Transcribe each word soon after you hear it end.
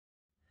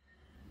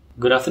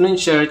Good afternoon,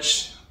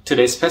 church.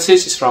 Today's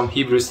passage is from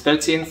Hebrews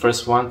 13,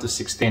 verse 1 to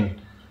 16.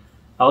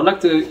 I would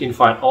like to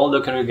invite all the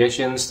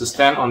congregations to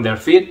stand on their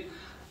feet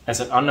as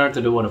an honor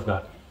to the Word of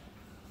God.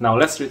 Now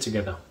let's read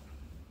together.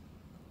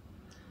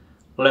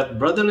 Let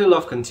brotherly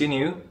love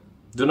continue.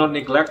 Do not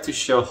neglect to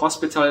show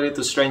hospitality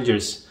to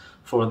strangers,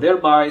 for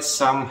thereby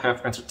some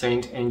have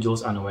entertained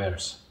angels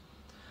unawares.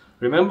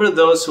 Remember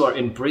those who are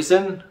in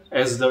prison,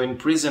 as though in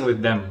prison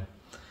with them,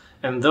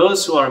 and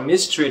those who are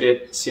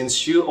mistreated,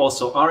 since you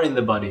also are in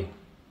the body.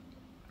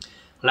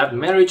 Let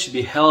marriage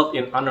be held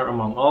in honor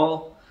among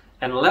all,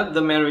 and let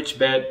the marriage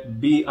bed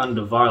be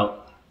undefiled,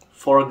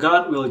 for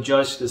God will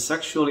judge the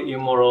sexually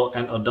immoral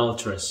and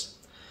adulterous.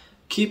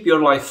 Keep your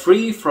life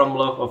free from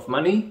love of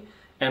money,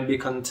 and be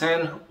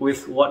content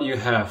with what you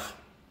have.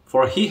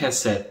 For he has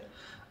said,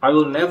 I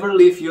will never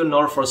leave you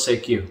nor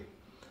forsake you.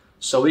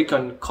 So we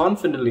can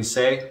confidently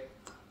say,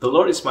 the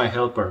Lord is my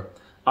helper.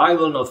 I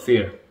will not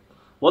fear.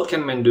 What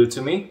can men do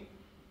to me?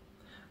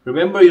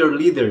 Remember your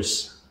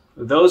leaders,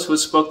 those who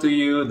spoke to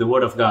you the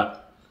word of God.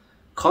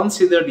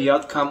 Consider the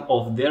outcome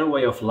of their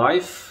way of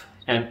life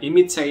and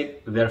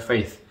imitate their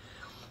faith.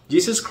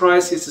 Jesus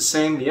Christ is the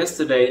same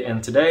yesterday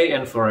and today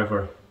and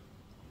forever.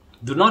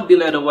 Do not be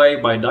led away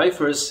by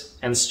diverse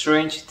and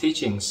strange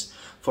teachings,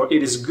 for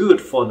it is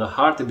good for the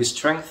heart to be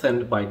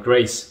strengthened by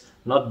grace,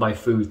 not by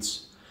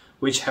foods,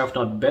 which have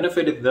not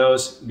benefited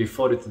those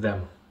devoted to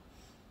them.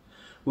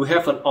 We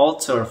have an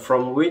altar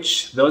from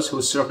which those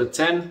who serve the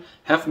tent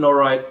have no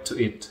right to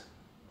eat.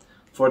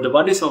 For the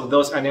bodies of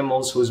those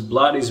animals whose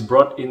blood is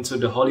brought into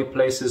the holy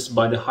places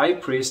by the high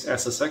priest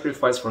as a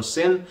sacrifice for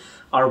sin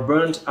are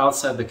burned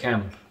outside the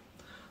camp.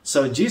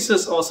 So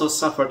Jesus also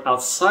suffered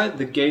outside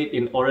the gate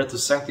in order to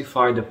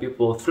sanctify the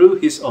people through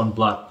his own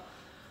blood.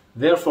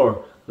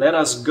 Therefore, let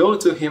us go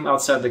to him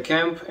outside the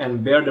camp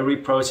and bear the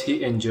reproach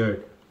he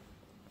endured.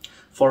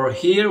 For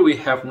here we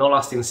have no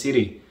lasting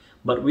city,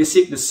 but we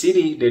seek the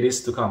city that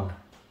is to come.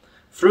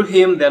 Through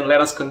him then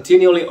let us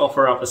continually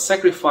offer up a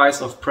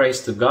sacrifice of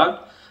praise to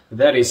God,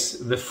 that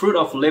is, the fruit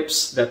of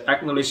lips that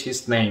acknowledge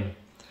his name.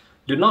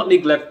 Do not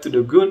neglect to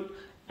do good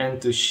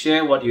and to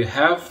share what you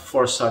have,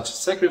 for such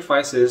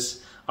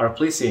sacrifices are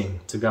pleasing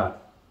to God.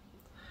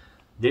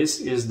 This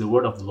is the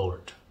word of the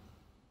Lord.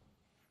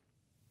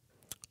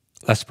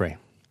 Let's pray.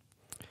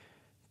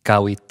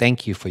 God, we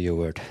thank you for your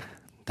word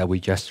that we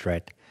just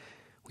read.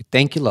 We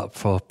thank you, Lord,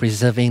 for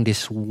preserving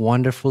this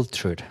wonderful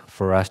truth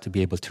for us to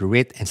be able to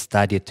read and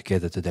study it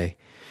together today.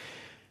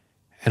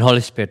 And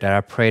Holy Spirit, I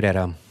pray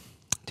that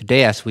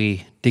today as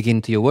we dig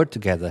into your word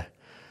together,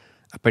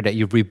 I pray that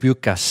you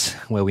rebuke us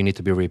where we need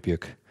to be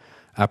rebuked.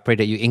 I pray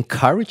that you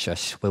encourage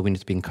us where we need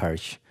to be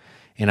encouraged.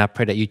 And I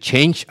pray that you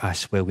change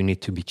us where we need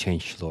to be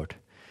changed, Lord.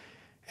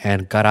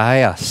 And God, I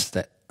ask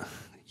that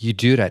you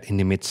do that in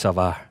the midst of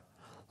our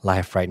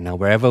life right now,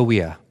 wherever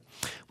we are.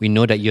 We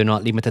know that you're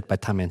not limited by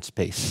time and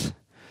space.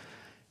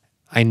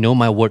 I know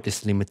my word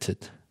is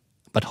limited,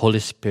 but Holy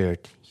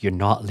Spirit, you're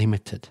not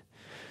limited.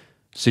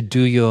 So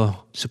do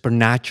your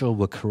supernatural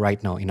work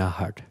right now in our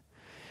heart.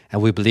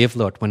 And we believe,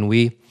 Lord, when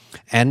we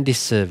end this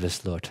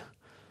service, Lord,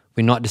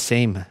 we're not the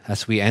same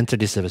as we enter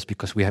this service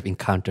because we have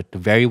encountered the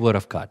very word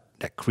of God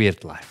that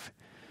created life.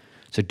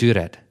 So do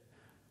that.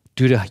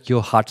 Do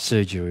your heart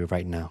surgery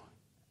right now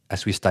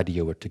as we study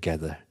your word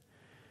together.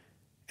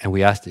 And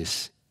we ask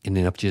this in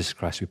the name of Jesus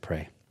Christ, we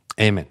pray.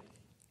 Amen.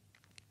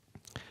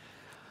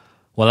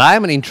 Well,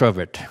 I'm an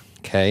introvert,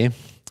 okay?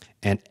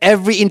 And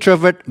every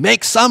introvert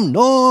makes some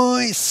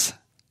noise.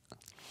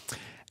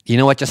 You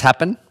know what just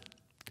happened?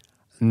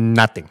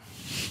 Nothing,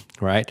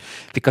 right?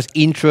 Because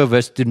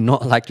introverts do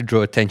not like to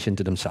draw attention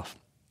to themselves.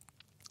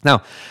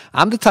 Now,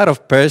 I'm the type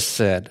of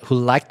person who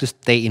like to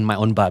stay in my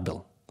own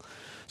bubble.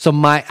 So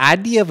my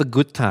idea of a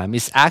good time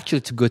is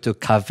actually to go to a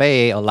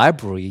cafe or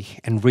library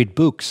and read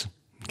books,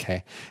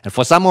 okay? And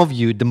for some of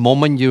you, the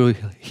moment you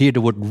hear the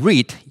word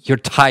read, you're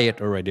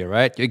tired already,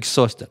 right? You're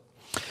exhausted.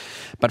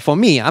 But for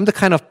me, I'm the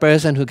kind of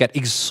person who gets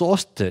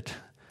exhausted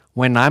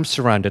when I'm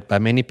surrounded by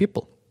many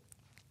people.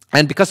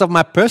 And because of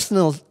my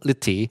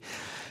personality,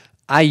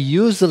 I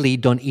usually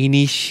don't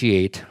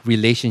initiate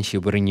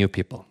relationship with new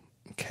people,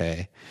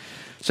 okay?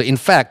 So in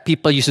fact,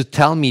 people used to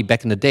tell me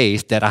back in the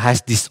days that I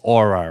have this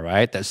aura,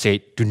 right? That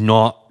say, do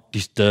not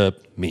disturb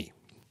me.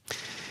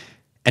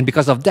 And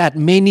because of that,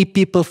 many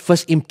people's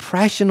first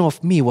impression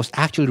of me was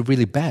actually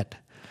really bad.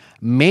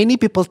 Many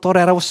people thought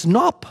that I was a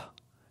snob.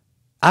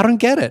 I don't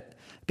get it.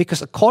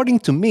 Because according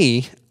to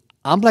me,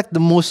 I'm like the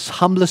most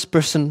humblest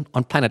person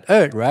on planet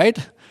Earth, right?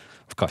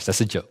 Of course, that's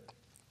a joke.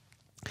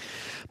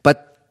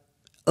 But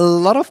a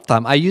lot of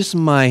time, I use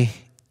my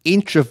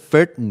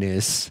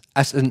introvertness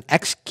as an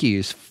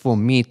excuse for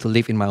me to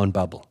live in my own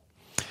bubble.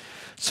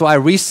 So I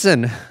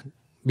reason,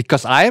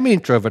 because I am an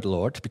introvert,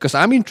 Lord, because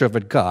I'm an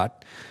introvert, God,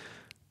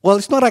 well,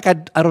 it's not like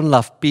I don't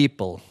love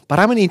people, but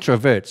I'm an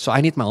introvert, so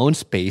I need my own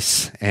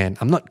space, and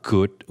I'm not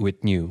good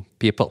with new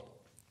people.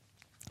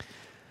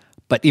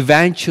 But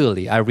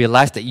eventually, I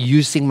realized that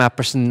using my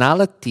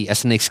personality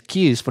as an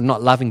excuse for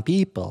not loving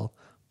people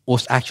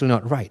was actually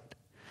not right.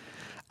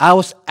 I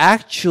was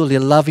actually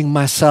loving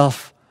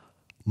myself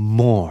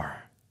more.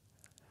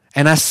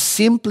 And I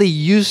simply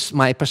use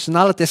my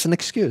personality as an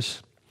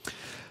excuse.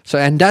 So,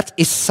 and that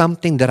is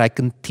something that I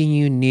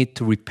continue need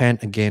to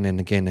repent again and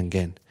again and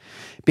again.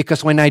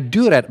 Because when I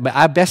do that,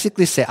 I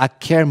basically say I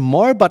care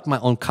more about my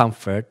own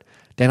comfort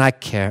than I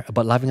care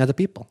about loving other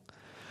people.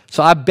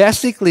 So I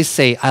basically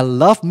say I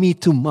love me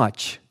too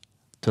much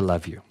to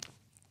love you.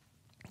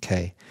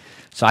 Okay?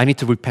 So I need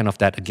to repent of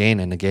that again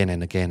and again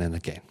and again and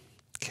again.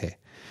 Okay?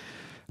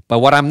 But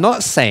what I'm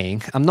not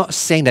saying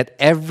that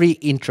every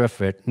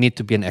introvert need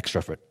to be an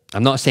extrovert.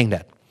 I'm not saying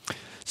that.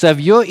 So if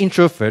you're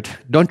introvert,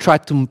 don't try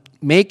to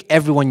make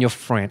everyone your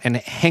friend and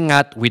hang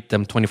out with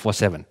them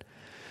 24/7.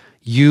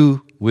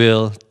 You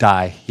will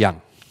die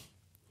young.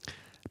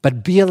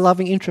 But be a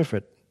loving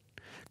introvert.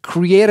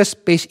 Create a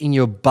space in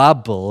your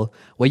bubble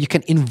where you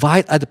can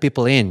invite other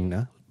people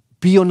in.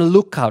 Be on the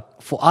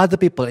lookout for other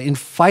people.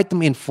 Invite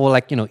them in for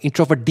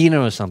introvert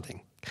dinner or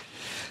something.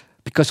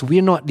 Because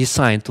we're not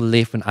designed to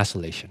live in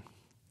isolation.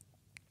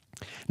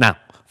 Now,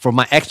 for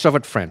my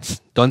extrovert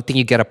friends, don't think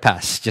you get a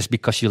pass just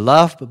because you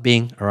love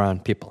being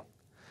around people.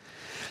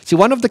 See,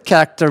 one of the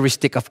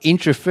characteristics of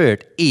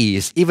introvert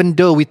is, even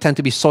though we tend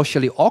to be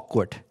socially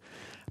awkward,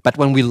 but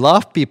when we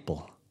love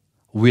people,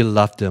 we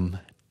love them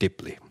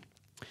deeply.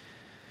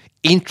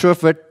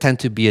 Introvert tend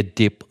to be a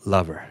deep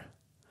lover.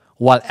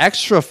 While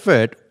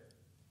extrovert,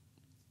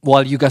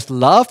 while you guys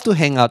love to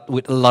hang out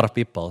with a lot of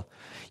people,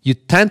 you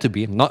tend to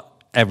be,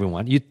 not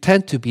everyone, you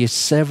tend to be a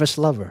service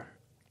lover.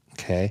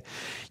 Okay?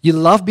 You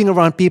love being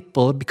around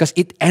people because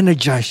it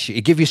energizes you,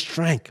 it gives you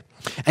strength.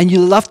 And you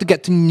love to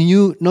get to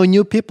know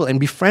new people and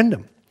befriend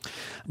them.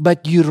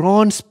 But you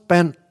don't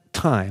spend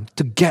time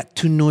to get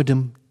to know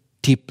them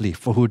deeply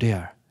for who they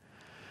are.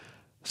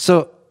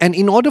 So, and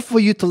in order for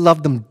you to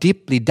love them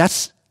deeply,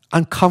 that's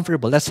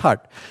uncomfortable, that's hard.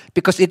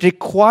 Because it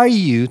requires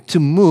you to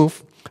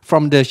move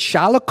from the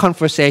shallow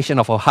conversation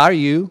of, oh, how are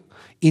you,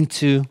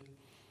 into,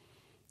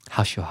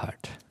 how's your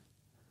heart?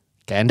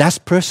 Okay, and that's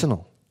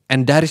personal.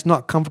 And that is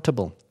not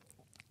comfortable.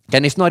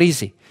 And it's not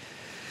easy.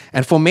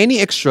 And for many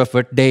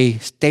extroverts, they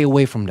stay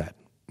away from that.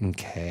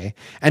 Okay?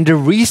 And the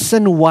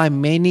reason why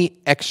many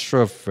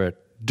extroverts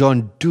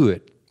don't do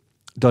it,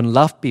 don't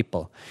love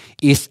people,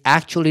 is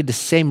actually the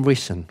same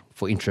reason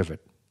for introvert.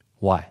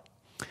 Why?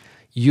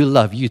 You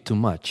love you too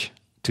much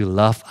to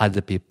love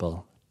other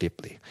people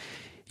deeply.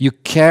 You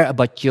care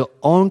about your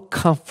own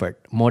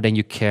comfort more than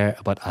you care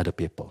about other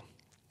people.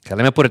 Okay,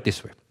 let me put it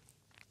this way.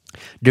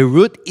 The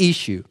root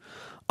issue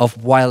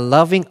of why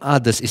loving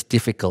others is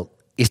difficult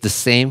is the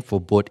same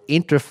for both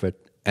introvert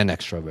and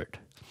extrovert.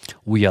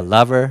 We are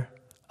lover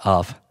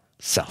of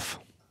self.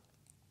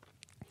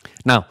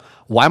 Now,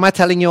 why am I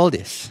telling you all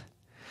this?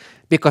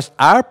 Because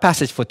our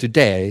passage for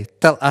today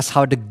tells us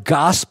how the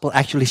gospel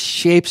actually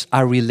shapes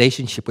our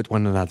relationship with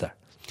one another.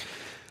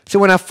 So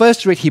when I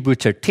first read Hebrew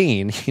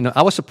 13,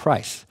 I was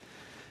surprised.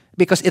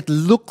 Because it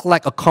looked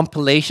like a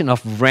compilation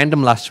of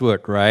random last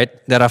words, right?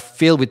 That are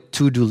filled with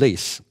to-do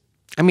lists.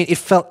 I mean, it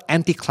felt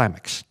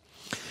anticlimax.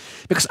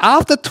 Because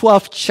after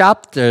 12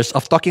 chapters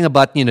of talking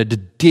about, the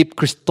deep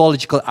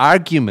Christological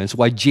arguments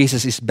why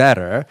Jesus is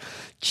better,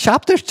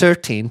 chapter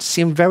 13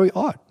 seemed very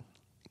odd.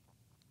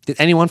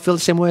 Did anyone feel the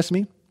same way as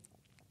me?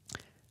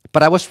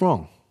 But I was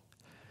wrong.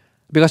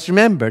 Because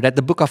remember that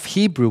the book of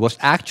Hebrew was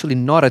actually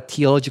not a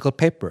theological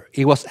paper.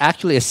 It was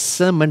actually a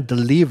sermon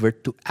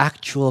delivered to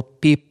actual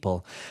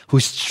people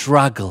who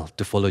struggle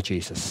to follow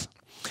Jesus.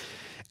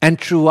 And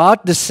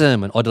throughout the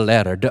sermon or the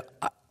letter, the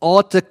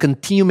author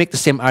continue to make the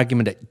same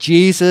argument that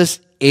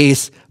Jesus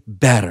is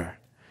better.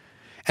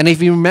 And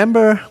if you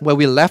remember where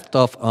we left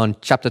off on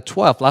chapter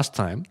 12 last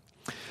time,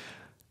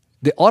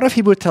 the author of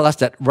Hebrew tells us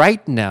that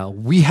right now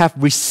we have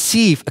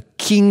received a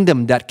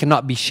kingdom that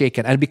cannot be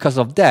shaken. And because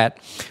of that,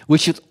 we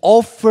should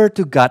offer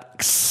to God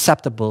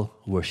acceptable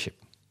worship.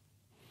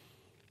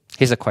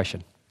 Here's a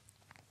question.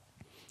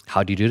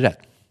 How do you do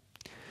that?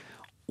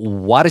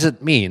 What does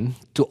it mean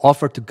to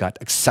offer to God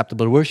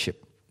acceptable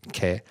worship?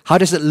 Okay, how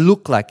does it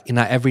look like in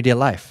our everyday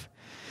life?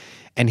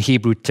 And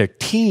Hebrew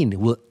 13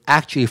 will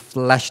actually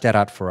flesh that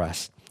out for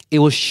us. It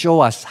will show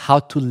us how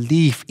to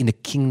live in the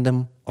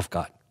kingdom of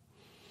God.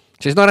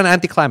 So it's not an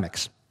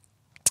anticlimax.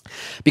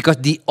 Because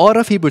the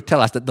author of Hebrew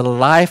tells us that the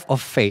life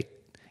of faith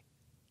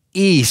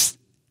is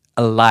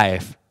a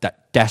life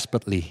that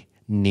desperately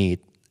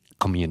needs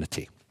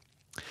community.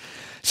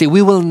 See,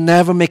 we will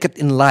never make it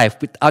in life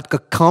without a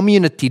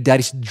community that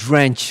is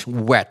drenched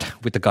wet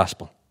with the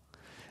gospel.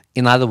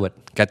 In other words,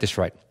 get this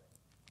right.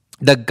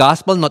 The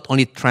gospel not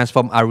only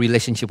transforms our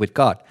relationship with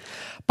God,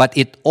 but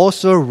it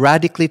also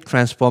radically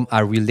transforms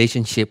our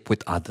relationship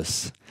with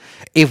others.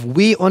 If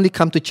we only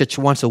come to church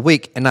once a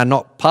week and are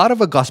not part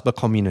of a gospel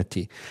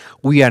community,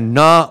 we are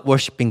not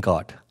worshiping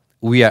God.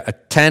 We are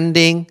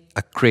attending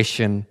a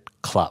Christian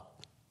club.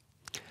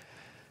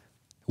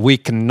 We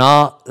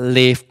cannot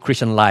live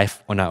Christian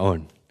life on our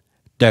own.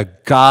 The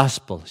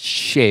gospel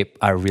shapes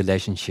our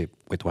relationship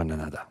with one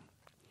another.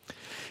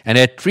 And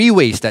there are three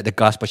ways that the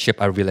gospel shapes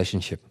our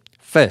relationship.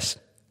 First,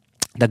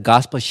 the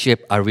gospel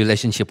shapes our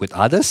relationship with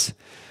others.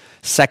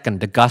 Second,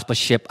 the gospel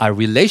shapes our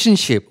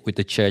relationship with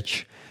the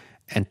church.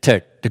 And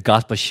third, the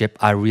gospel shaped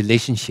our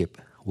relationship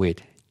with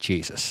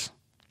Jesus.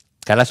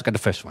 Okay, let's look at the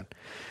first one.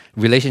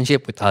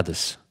 Relationship with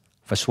others.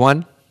 Verse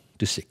 1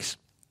 to 6.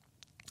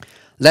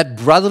 Let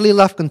brotherly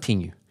love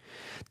continue.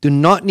 Do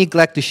not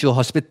neglect to show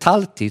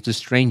hospitality to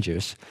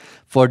strangers,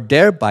 for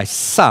thereby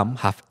some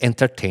have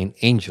entertained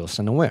angels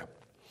unaware.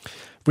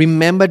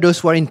 Remember those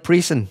who are in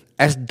prison,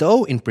 as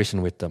though in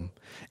prison with them,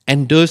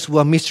 and those who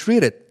are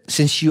mistreated,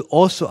 since you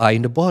also are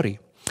in the body.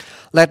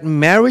 Let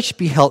marriage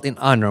be held in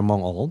honor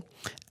among all,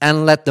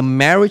 and let the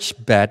marriage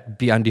bed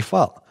be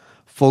undefiled,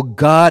 for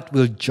God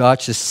will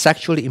judge the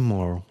sexually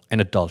immoral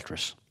and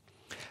adulterous.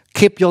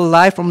 Keep your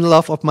life from the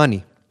love of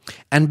money,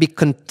 and be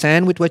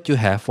content with what you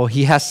have, for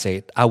he has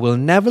said, I will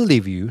never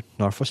leave you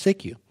nor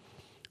forsake you.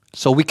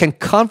 So we can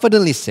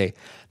confidently say,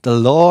 the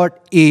Lord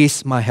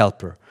is my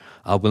helper.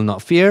 I will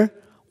not fear.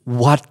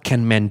 What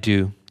can man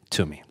do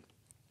to me?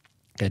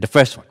 Okay, the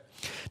first one.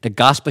 The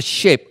gospel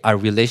shaped our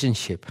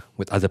relationship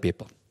with other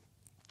people.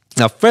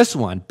 Now, first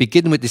one,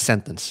 begin with this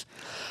sentence.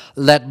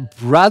 Let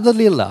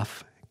brotherly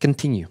love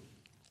continue.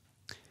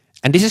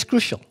 And this is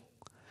crucial.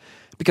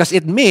 Because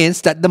it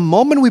means that the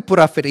moment we put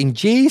our faith in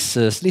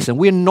Jesus, listen,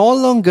 we're no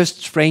longer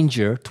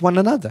stranger to one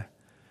another.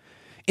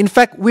 In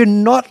fact, we're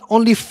not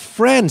only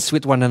friends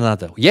with one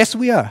another. Yes,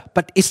 we are,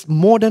 but it's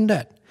more than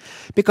that.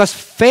 Because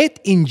faith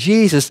in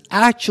Jesus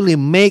actually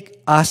makes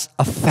us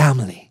a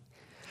family.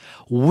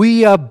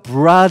 We are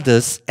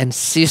brothers and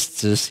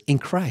sisters in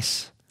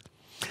Christ.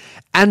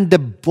 And the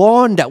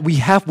bond that we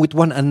have with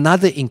one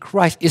another in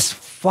Christ is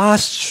far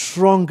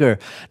stronger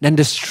than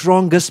the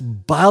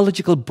strongest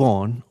biological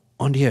bond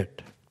on the earth.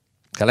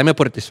 Okay, let me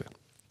put it this way.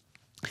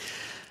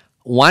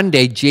 One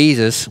day,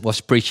 Jesus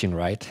was preaching,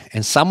 right?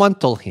 And someone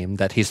told him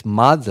that his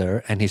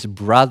mother and his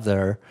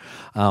brother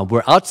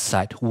were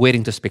outside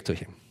waiting to speak to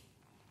him.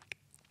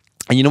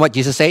 And you know what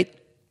Jesus said?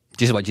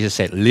 This is what Jesus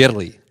said,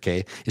 literally,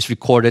 okay? It's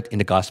recorded in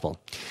the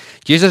gospel.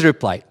 Jesus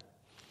replied,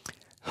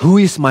 who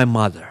is my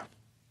mother?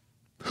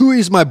 Who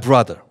is my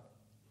brother?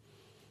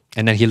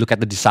 And then he looked at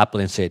the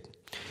disciple and said,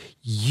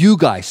 you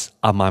guys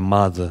are my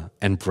mother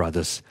and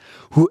brothers.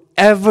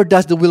 Whoever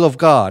does the will of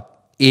God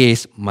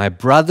is my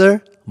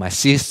brother, my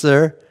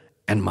sister,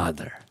 and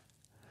mother.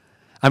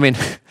 I mean,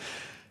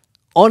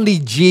 only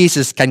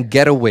Jesus can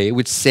get away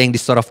with saying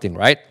this sort of thing,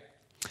 right?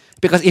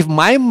 Because if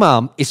my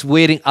mom is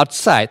waiting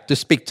outside to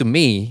speak to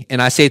me,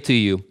 and I say to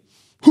you,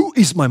 who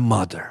is my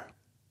mother?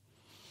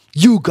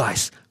 You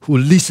guys who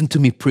listen to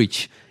me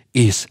preach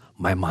is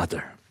my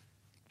mother.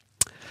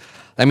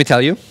 Let me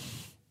tell you,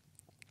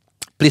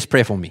 please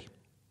pray for me,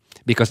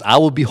 because I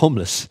will be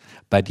homeless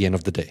by the end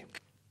of the day.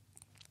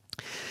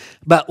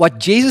 But what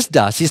Jesus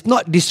does, he's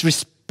not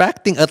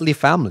disrespecting earthly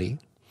family,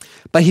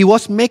 but he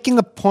was making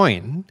a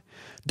point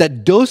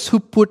that those who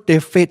put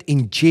their faith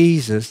in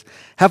Jesus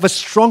have a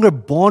stronger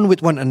bond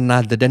with one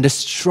another than the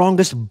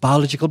strongest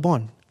biological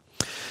bond.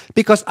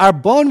 Because our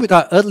bond with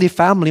our earthly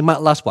family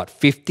might last,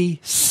 50,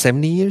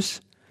 70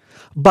 years?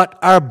 But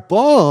our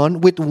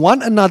bond with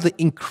one another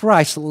in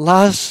Christ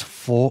lasts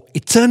for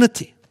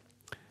eternity.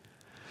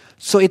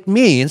 So it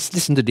means,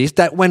 listen to this,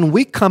 that when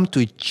we come to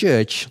a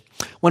church,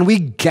 when we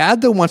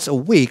gather once a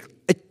week,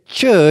 a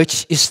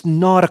church is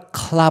not a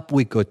club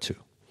we go to.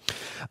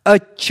 A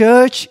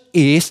church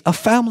is a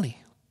family.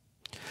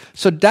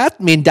 So that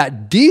means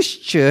that this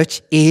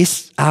church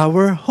is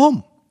our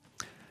home.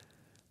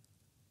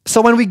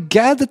 So when we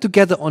gather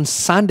together on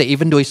Sunday,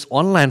 even though it's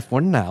online for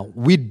now,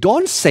 we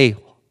don't say,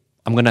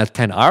 I'm going to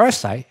attend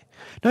RSI.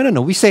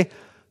 No. We say,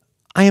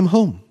 I am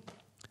home.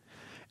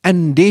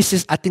 And this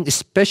is, I think,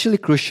 especially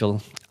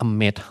crucial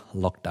amid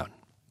lockdown.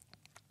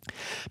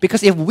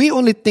 Because if we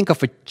only think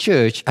of a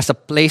church as a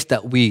place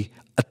that we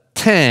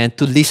attend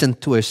to listen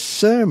to a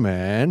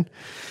sermon,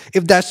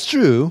 if that's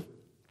true,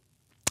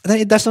 then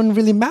it doesn't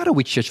really matter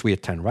which church we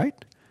attend,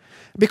 right?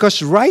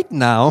 Because right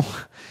now,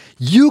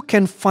 you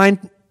can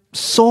find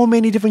so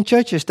many different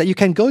churches that you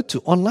can go to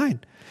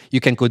online.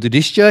 You can go to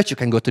this church, you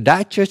can go to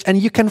that church,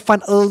 and you can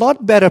find a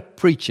lot better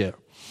preacher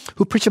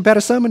who preach a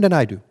better sermon than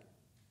I do.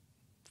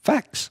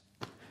 Facts.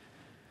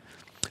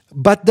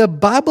 But the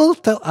Bible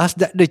tells us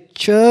that the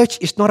church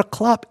is not a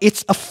club,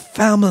 it's a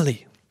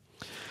family.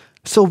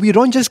 So we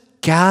don't just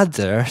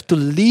gather to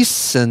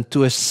listen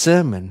to a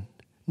sermon.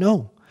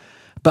 No.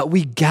 But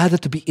we gather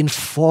to be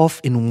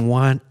involved in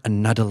one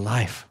another's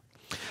life.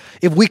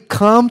 If we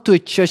come to a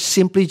church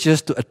simply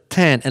just to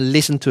attend and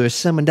listen to a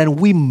sermon, then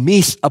we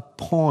miss the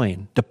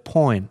point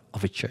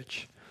of a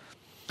church.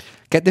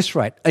 Get this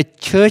right. A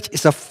church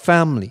is a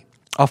family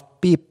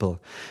of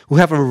people who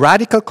have a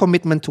radical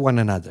commitment to one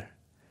another.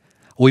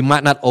 We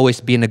might not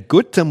always be in a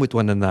good term with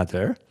one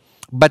another,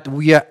 but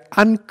we are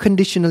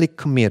unconditionally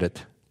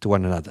committed to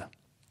one another.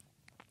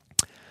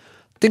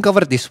 Think of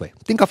it this way.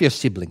 Think of your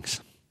siblings.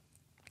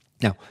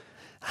 Now,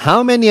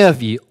 how many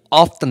of you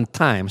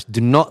oftentimes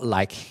do not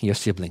like your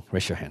sibling?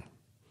 Raise your hand.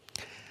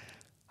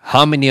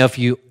 How many of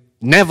you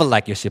never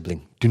like your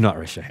sibling? Do not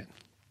raise your hand.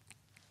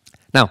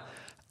 Now,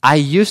 I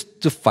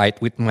used to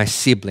fight with my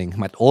sibling,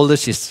 my older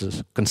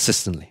sisters,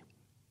 consistently.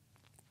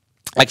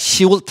 Like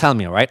she will tell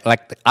me, right?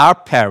 Like our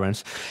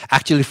parents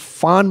actually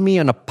found me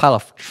on a pile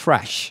of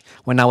trash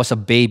when I was a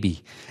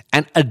baby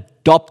and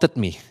adopted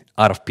me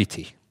out of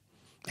pity.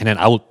 And then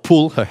I will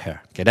pull her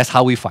hair. Okay, that's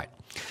how we fight.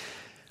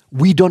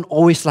 We don't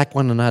always like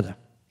one another.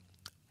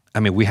 I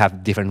mean, we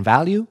have different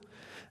value.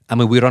 I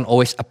mean, we don't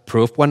always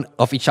approve one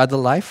of each other's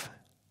life.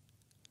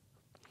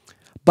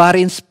 But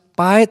in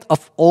spite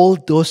of all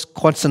those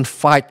constant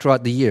fights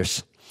throughout the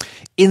years,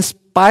 in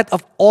spite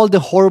of all the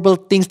horrible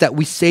things that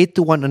we say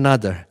to one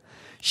another,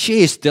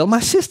 she is still my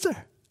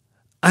sister.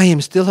 I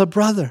am still her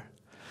brother.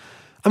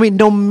 I mean,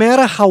 no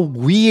matter how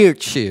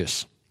weird she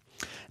is,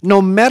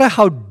 no matter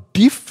how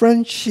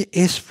different she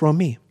is from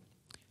me,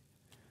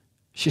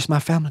 she's my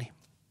family.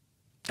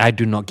 I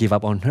do not give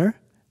up on her.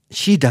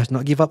 She does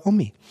not give up on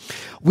me.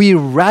 We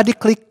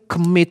radically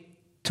commit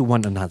to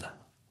one another.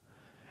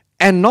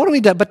 And not only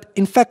that, but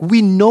in fact,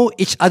 we know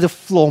each other's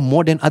flaw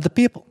more than other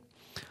people.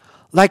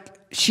 Like,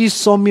 she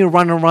saw me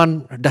run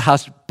around the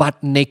house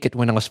butt naked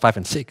when I was 5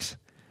 and 6.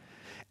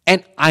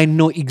 And I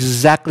know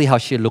exactly how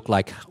she looked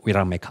like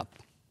without makeup.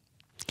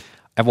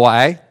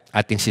 FYI,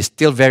 I think she's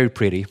still very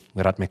pretty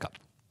without makeup.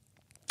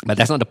 But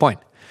that's not the point.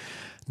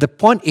 The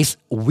point is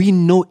we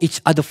know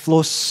each other's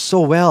flaws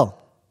so well,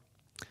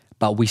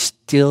 but we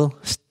still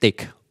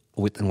stick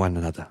with one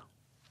another.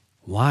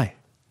 Why?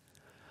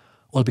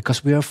 Well,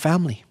 because we are a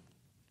family.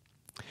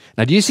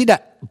 Now, do you see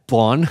that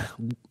bond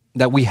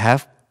that we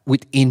have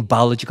within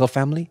biological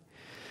family?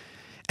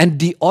 And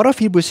the author of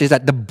Hebrews says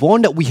that the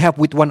bond that we have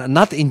with one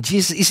another in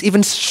Jesus is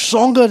even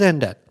stronger than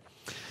that.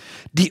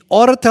 The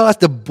author tells us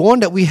the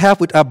bond that we have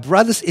with our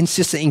brothers and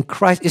sisters in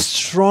Christ is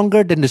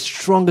stronger than the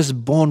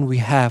strongest bond we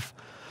have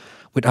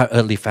with our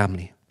earthly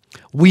family.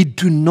 We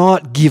do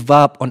not give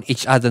up on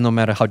each other no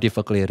matter how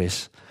difficult it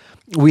is.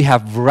 We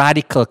have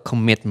radical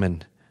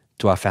commitment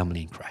to our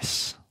family in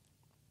Christ.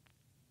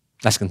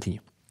 Let's continue.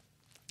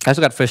 Let's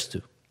look at verse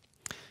 2.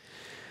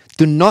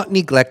 Do not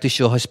neglect to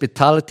show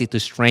hospitality to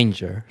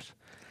strangers,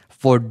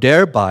 for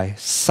thereby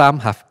some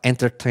have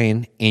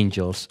entertained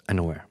angels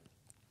unaware.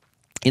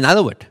 In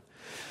other words,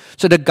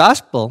 so the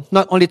gospel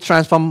not only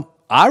transforms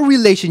our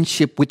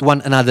relationship with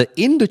one another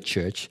in the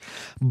church,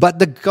 but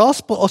the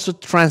gospel also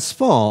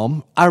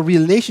transforms our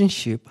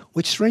relationship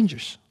with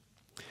strangers.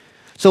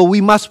 So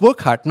we must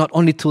work hard not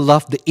only to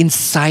love the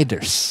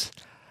insiders,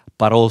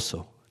 but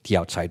also the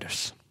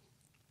outsiders.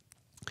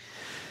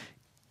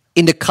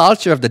 In the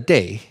culture of the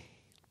day,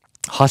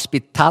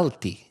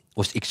 hospitality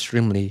was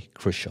extremely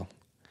crucial.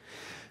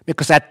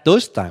 Because at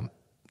those times,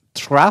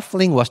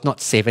 traveling was not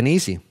safe and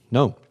easy.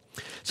 No.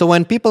 So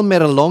when people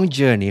made a long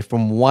journey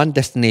from one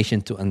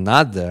destination to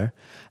another,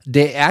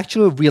 they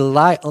actually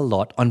rely a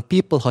lot on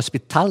people's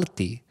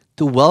hospitality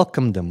to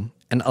welcome them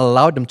and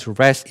allow them to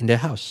rest in their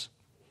house.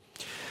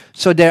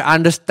 So their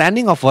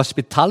understanding of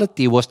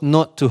hospitality was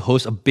not to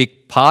host a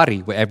big party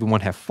where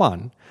everyone had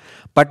fun,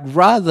 but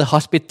rather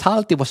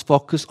hospitality was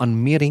focused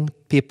on meeting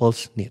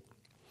people's needs.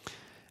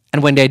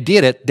 And when they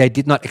did it, they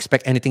did not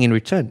expect anything in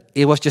return.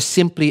 It was just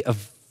simply a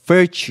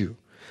virtue,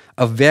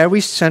 a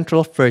very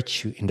central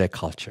virtue in their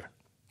culture.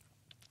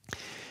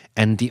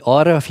 And the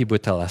author of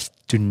Hebrews tells us,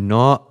 do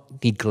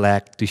not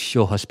neglect to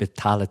show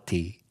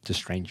hospitality to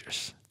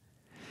strangers.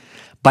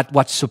 But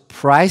what's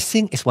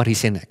surprising is what he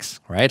says next,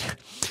 right?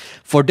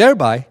 For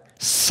thereby,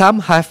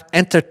 some have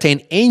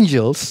entertained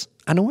angels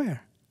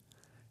unaware.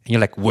 And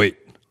you're like, wait,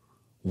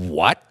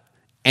 what?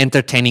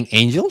 Entertaining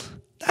angels?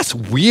 That's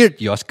weird,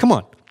 Yos. Come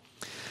on.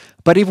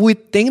 But if we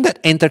think that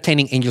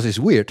entertaining angels is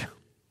weird,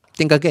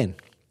 think again.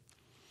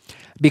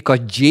 Because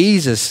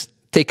Jesus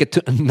take it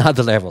to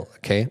another level,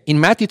 okay? In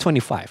Matthew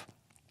 25,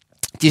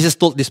 Jesus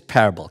told this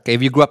parable, okay?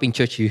 If you grew up in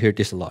church, you hear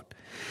this a lot.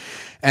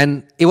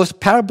 And it was a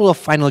parable of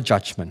final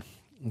judgment,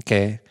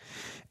 okay?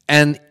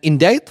 And in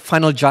that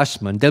final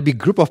judgment, there'll be a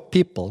group of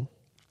people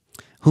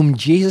whom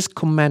Jesus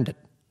commanded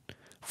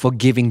for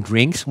giving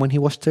drinks when he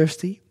was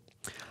thirsty,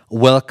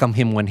 welcome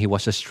him when he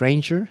was a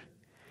stranger,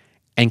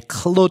 and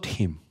clothed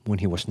him when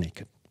he was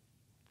naked.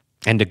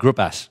 And the group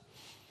asked,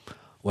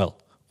 well,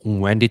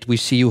 when did we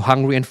see you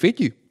hungry and feed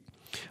you?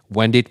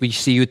 When did we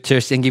see you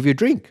thirsty and give you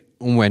drink?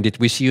 When did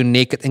we see you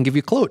naked and give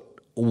you clothes?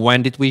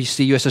 When did we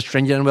see you as a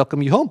stranger and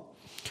welcome you home?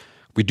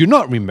 We do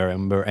not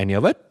remember any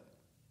of it.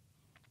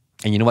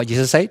 And you know what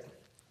Jesus said?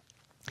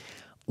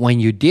 When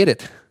you did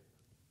it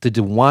to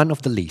the one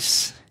of the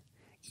least,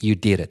 you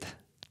did it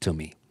to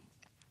me.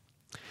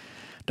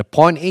 The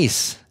point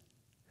is,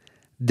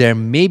 there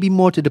may be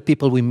more to the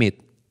people we meet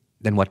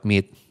than what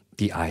meet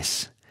the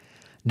eyes.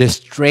 The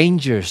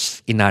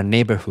strangers in our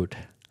neighborhood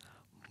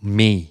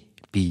may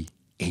be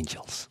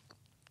angels.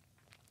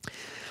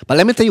 But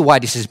let me tell you why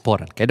this is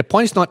important. Okay? The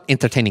point is not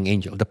entertaining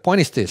angels. The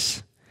point is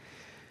this.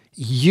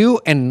 You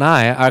and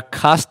I are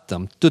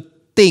accustomed to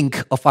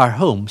think of our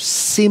home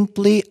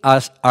simply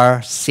as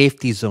our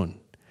safety zone.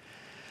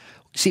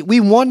 See, we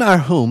want our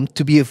home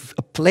to be a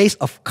place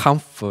of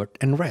comfort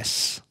and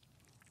rest.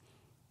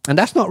 And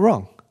that's not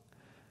wrong.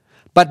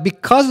 But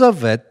because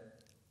of it,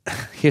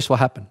 here's what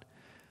happened.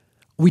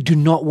 We do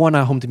not want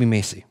our home to be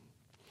messy.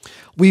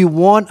 We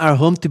want our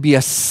home to be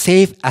as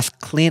safe, as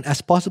clean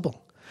as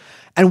possible.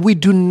 And we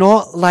do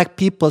not like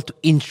people to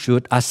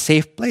intrude our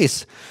safe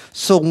place.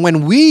 So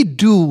when we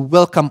do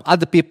welcome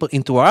other people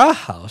into our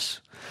house,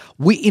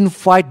 we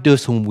invite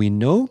those whom we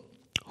know,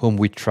 whom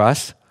we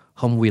trust,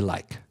 whom we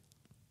like,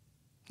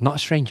 not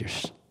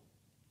strangers.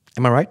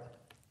 Am I right?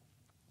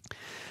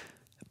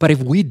 But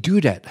if we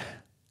do that,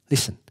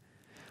 listen,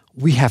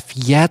 we have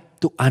yet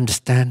to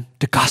understand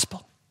the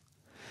gospel.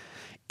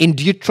 In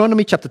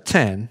Deuteronomy chapter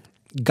 10,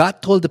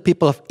 God told the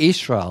people of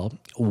Israel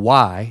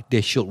why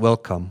they should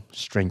welcome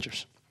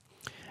strangers.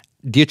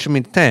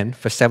 Deuteronomy 10,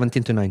 verse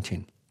 17 to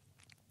 19.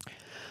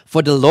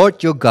 For the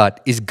Lord your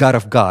God is God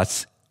of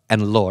gods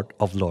and Lord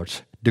of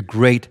lords, the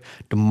great,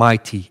 the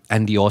mighty,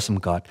 and the awesome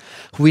God,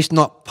 who is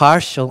not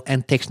partial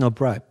and takes no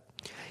bribe.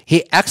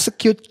 He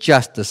executes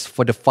justice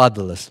for the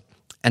fatherless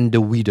and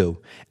the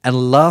widow,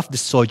 and loves the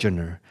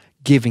sojourner,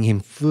 giving him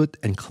food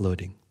and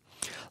clothing.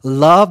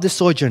 Love the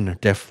sojourner,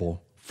 therefore,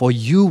 for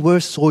you were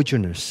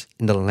sojourners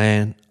in the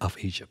land of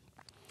Egypt.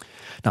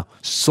 Now,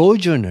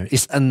 sojourner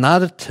is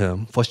another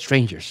term for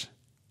strangers.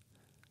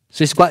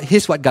 So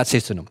here's what God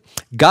says to them.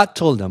 God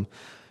told them,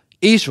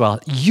 Israel,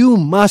 you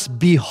must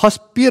be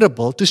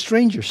hospitable to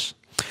strangers.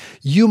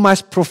 You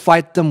must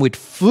provide them with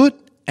food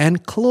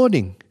and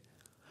clothing,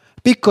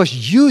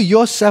 because you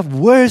yourself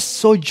were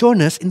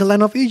sojourners in the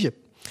land of Egypt.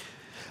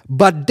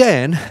 But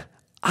then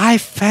I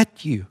fed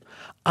you,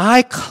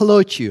 I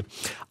clothed you,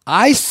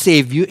 I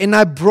saved you, and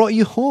I brought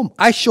you home.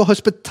 I showed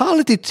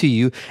hospitality to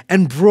you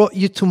and brought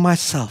you to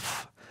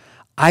myself.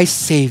 I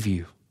save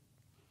you.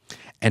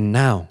 And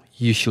now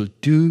you should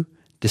do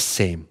the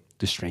same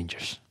to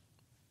strangers.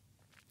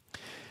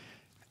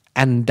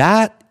 And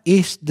that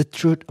is the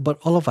truth about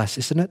all of us,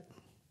 isn't it?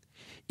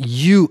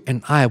 You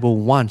and I were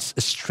once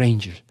a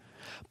stranger,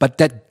 but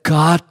that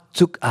God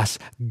took us.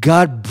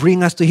 God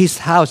bring us to His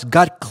house.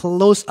 God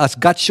clothed us.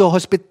 God showed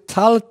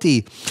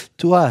hospitality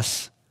to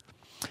us.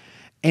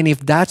 And if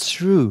that's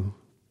true,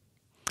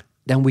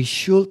 then we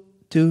should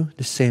do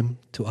the same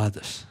to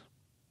others.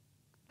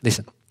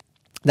 Listen,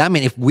 that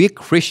means if we're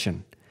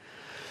Christian,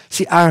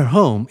 see, our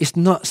home is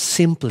not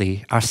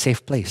simply our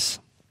safe place.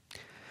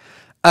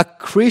 A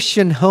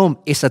Christian home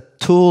is a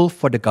tool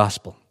for the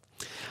gospel.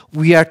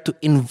 We are to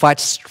invite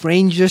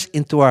strangers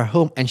into our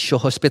home and show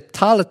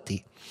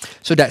hospitality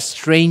so that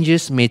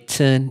strangers may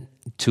turn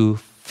to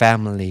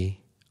family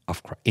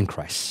in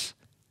Christ.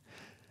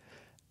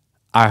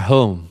 Our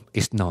home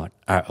is not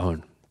our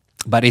own,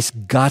 but it's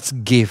God's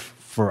gift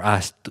for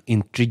us to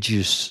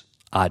introduce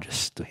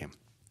others to Him.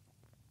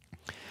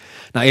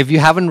 Now, if you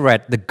haven't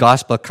read The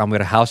Gospel Comes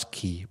with a House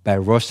Key by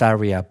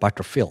Rosaria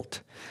Butterfield,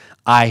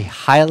 I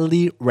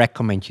highly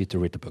recommend you to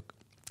read the book.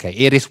 Okay,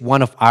 it is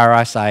one of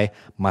RSI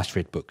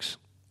must-read books.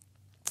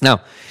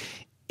 Now,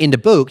 in the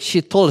book,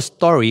 she told a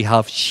story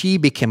how she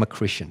became a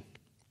Christian.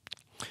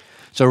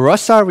 So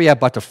Rosaria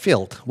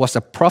Butterfield was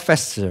a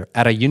professor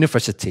at a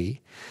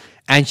university,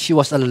 and she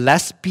was a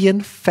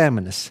lesbian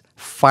feminist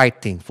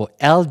fighting for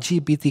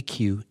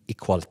LGBTQ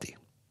equality.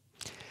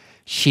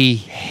 She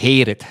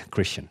hated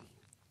Christian.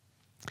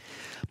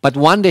 But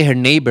one day her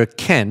neighbor,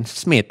 Ken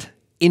Smith,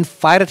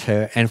 invited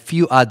her and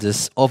few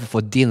others over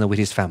for dinner with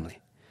his family.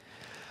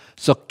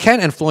 So Ken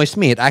and Floyd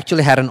Smith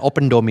actually had an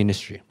open door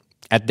ministry.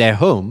 At their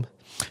home,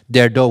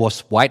 their door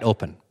was wide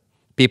open.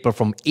 People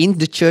from in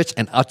the church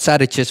and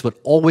outside the church would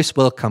always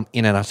welcome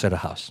in and outside the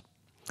house.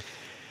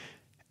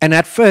 And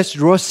at first,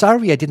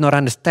 Rosaria did not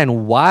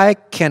understand why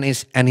Ken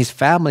and his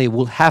family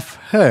would have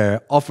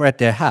her over at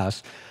their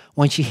house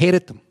when she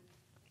hated them.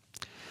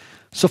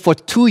 So for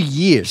 2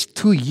 years,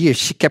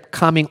 she kept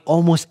coming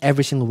almost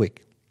every single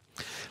week.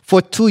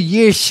 For 2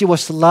 years, she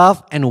was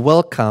loved and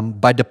welcomed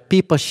by the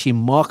people she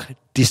mocked,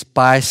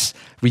 despised,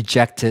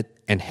 rejected,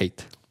 and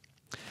hated.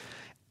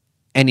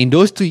 And in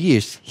those 2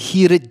 years,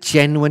 heated,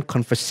 genuine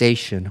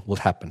conversation will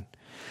happen.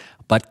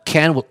 But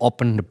Ken will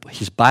open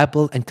his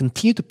Bible and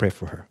continue to pray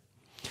for her.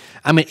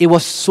 I mean, it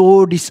was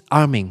so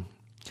disarming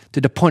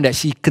to the point that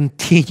she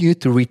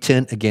continued to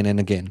return again and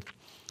again.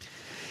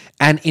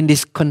 And in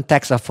this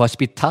context of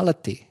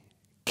hospitality,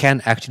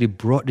 Ken actually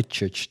brought the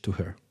church to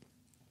her.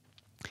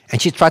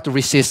 And she tried to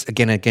resist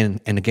again and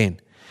again and again.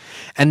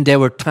 And there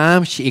were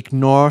times she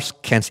ignores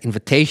Ken's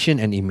invitation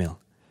and email.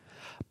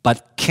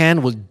 But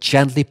Ken would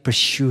gently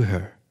pursue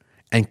her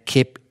and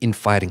keep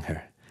inviting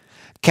her.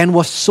 Ken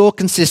was so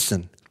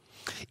consistent,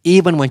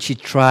 even when she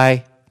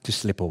tried to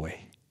slip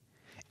away.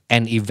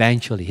 And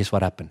eventually, here's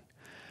what happened.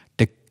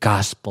 The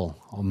gospel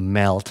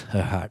melted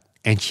her heart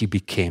and she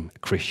became a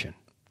Christian.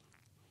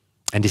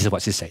 And this is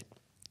what she said.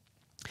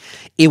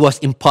 It was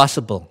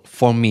impossible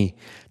for me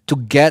to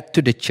get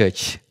to the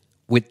church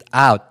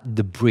without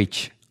the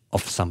bridge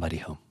of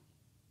somebody's home.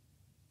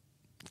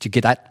 Did you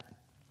get that?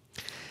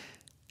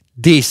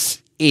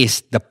 This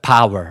is the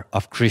power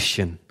of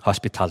Christian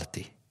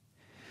hospitality.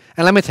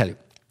 And let me tell you,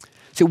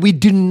 see, we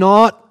do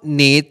not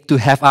need to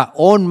have our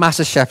own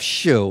MasterChef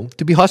show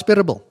to be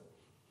hospitable.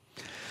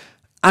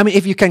 I mean,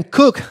 if you can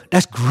cook,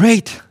 that's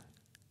great.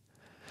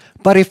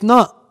 But if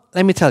not,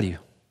 let me tell you,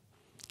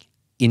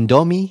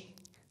 Indomie,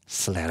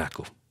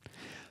 seleraku.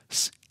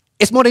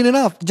 It's more than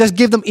enough. Just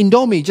give them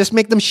Indomie. Just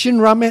make them Shin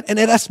Ramen, and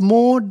that's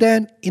more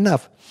than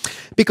enough.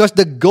 Because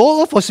the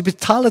goal of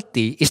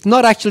hospitality is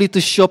not actually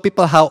to show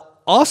people how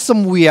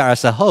awesome we are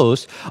as a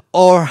host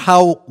or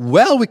how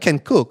well we can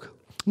cook.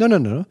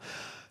 No.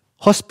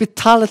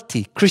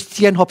 Hospitality,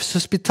 Christian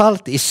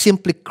hospitality, is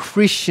simply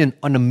Christian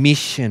on a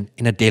mission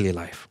in a daily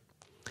life.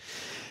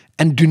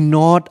 And do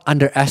not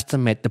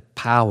underestimate the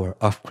power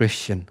of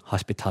Christian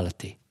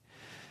hospitality.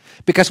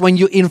 Because when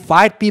you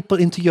invite people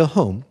into your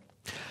home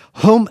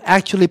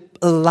actually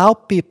allow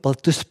people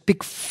to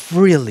speak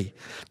freely,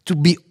 to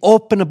be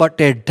open about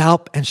their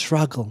doubt and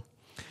struggle.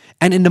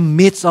 And in the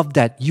midst of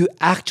that, you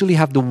actually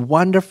have the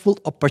wonderful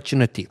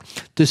opportunity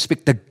to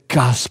speak the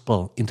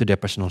gospel into their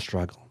personal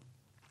struggle.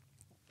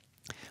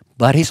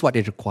 But here's what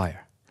it requires.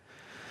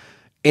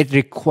 It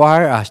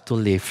requires us to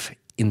live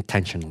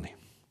intentionally.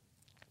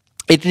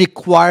 It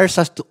requires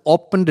us to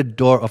open the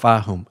door of our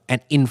home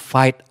and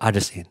invite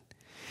others in.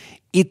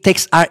 It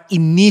takes our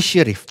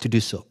initiative to do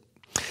so.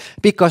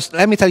 Because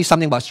let me tell you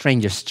something about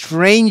strangers.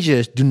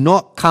 Strangers do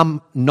not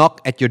come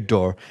knock at your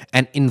door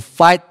and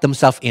invite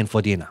themselves in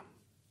for dinner.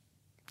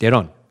 They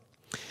don't.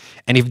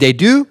 And if they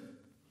do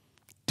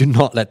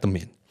not let them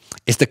in.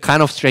 It's the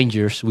kind of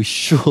strangers we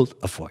should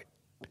avoid.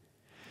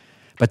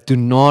 But do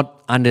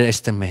not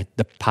underestimate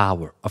the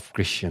power of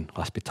Christian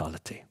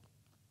hospitality.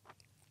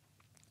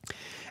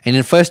 And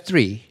in verse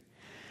 3,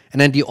 and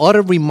then the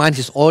author reminds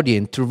his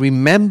audience to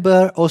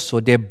remember also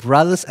their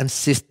brothers and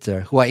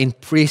sisters who are in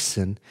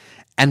prison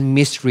and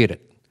mistreated,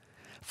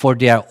 for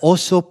they are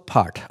also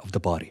part of the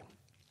body.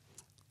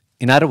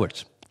 In other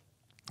words,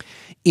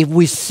 if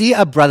we see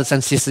our brothers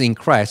and sisters in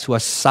Christ who are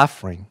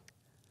suffering,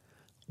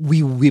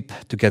 we weep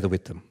together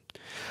with them.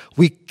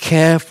 We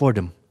care for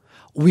them.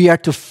 We are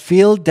to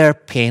feel their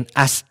pain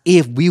as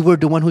if we were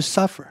the one who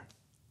suffered.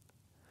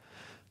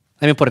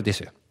 Let me put it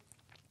this way.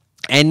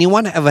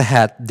 Anyone ever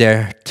had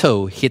their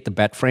toe hit the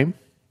bed frame?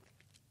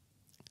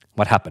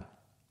 What happened?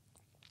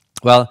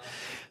 Well,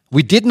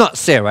 we did not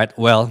say, right,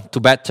 well, too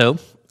bad toe.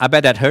 I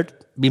bet that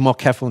hurt. Be more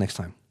careful next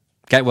time.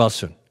 Get well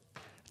soon.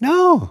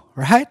 No,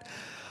 right?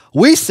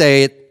 We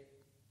say it,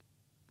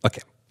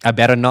 okay, I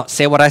better not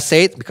say what I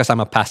said because I'm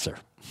a pastor.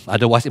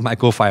 Otherwise, it might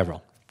go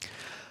viral.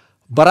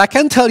 But I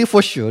can tell you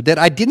for sure that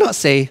I did not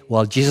say,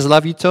 well, Jesus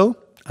love you, toe.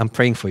 I'm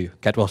praying for you.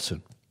 Get well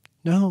soon.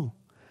 No.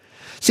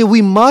 See,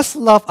 we must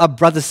love our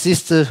brothers and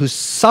sisters who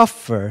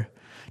suffer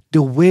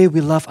the way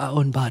we love our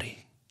own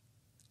body.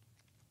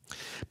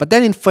 But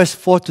then in verse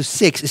 4 to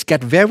 6, it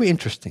gets very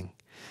interesting.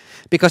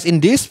 Because in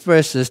these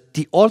verses,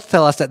 the author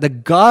tells us that the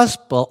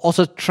gospel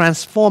also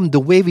transformed the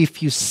way we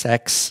view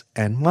sex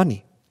and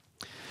money.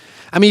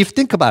 I mean, if you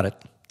think about it,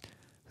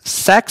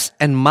 sex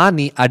and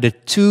money are the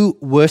two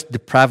worst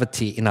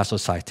depravity in our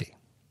society.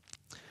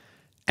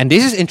 And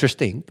this is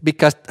interesting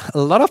because a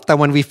lot of time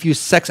when we view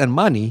sex and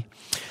money,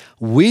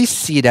 we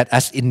see that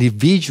as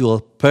individual,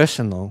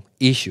 personal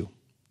issue.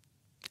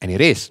 And it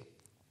is.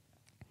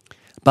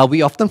 But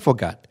we often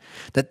forget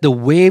that the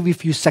way we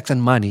view sex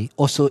and money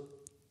also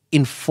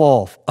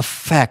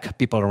affect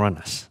people around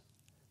us.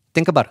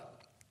 Think about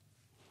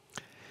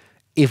it.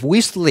 If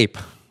we sleep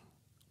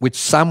with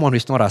someone who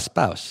is not our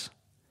spouse,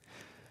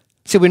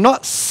 see, we're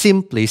not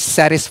simply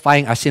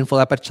satisfying our sinful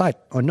appetite,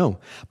 or no,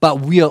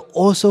 but we are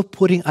also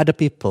putting other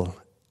people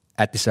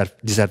at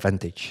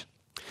disadvantage.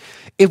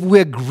 If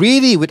we're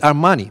greedy with our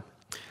money,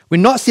 we're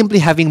not simply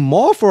having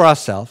more for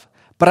ourselves,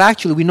 but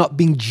actually we're not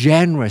being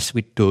generous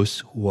with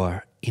those who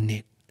are in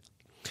need.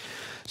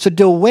 So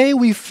the way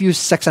we view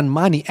sex and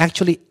money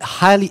actually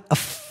highly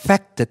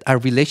affected our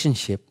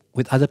relationship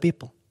with other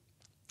people.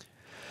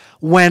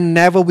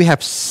 Whenever we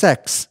have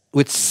sex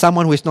with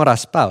someone who is not our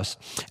spouse,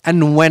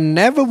 and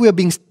whenever we're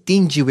being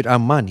stingy with our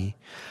money,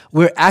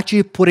 we're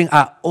actually putting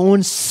our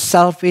own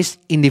selfish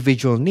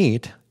individual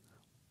need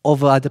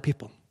over other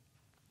people.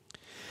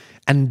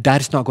 And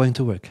that is not going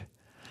to work.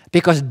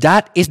 Because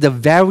that is the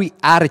very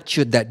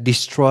attitude that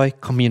destroys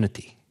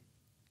community.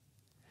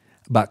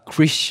 But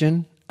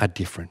Christians are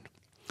different.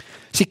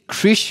 See,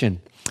 Christian,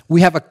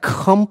 we have a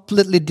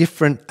completely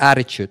different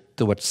attitude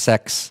towards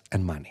sex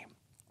and money.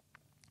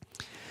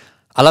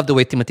 I love the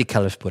way Timothy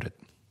Keller put it.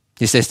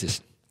 He says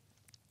this: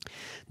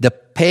 the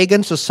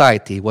pagan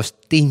society was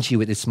stingy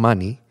with its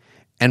money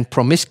and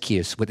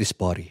promiscuous with its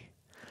body.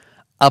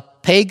 A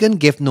pagan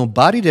gave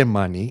nobody their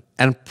money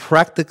and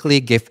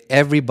practically gave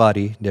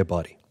everybody their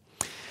body.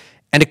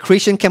 And the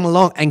Christian came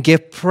along and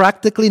gave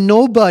practically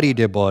nobody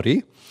their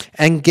body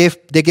and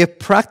they gave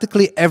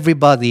practically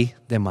everybody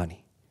their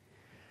money.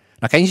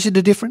 Now, can you see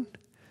the difference?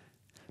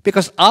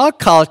 Because our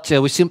culture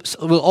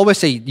will always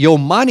say, your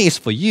money is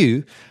for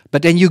you,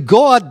 but then you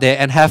go out there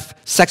and have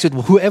sex with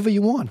whoever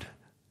you want.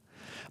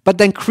 But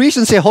then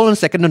Christians say, hold on a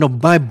second, no,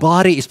 my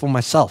body is for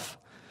myself.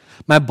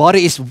 My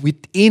body is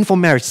within for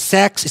marriage.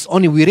 Sex is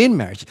only within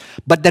marriage.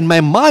 But then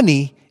my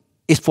money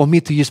is for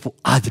me to use for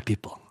other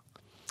people.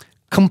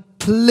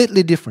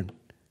 Completely different.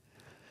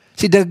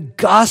 See, the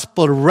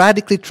gospel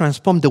radically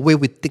transformed the way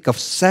we think of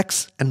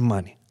sex and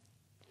money.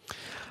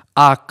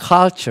 Our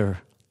culture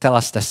tell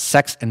us that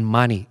sex and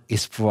money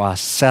is for our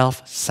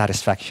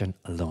self-satisfaction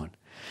alone.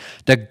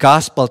 The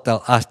gospel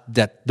tells us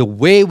that the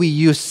way we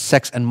use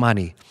sex and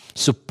money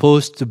is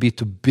supposed to be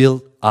to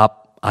build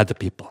up other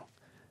people.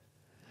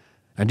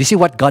 And do you see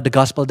what the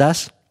gospel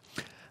does?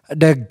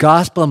 The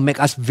gospel makes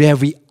us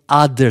very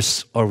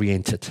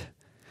others-oriented.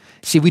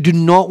 See, we do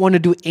not want to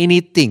do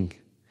anything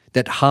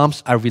that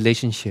harms our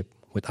relationship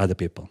with other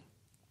people.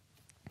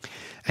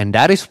 And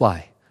that is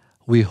why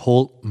we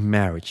hold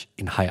marriage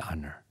in high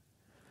honor.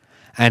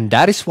 And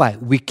that is why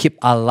we keep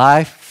our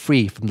life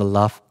free from the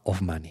love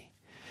of money.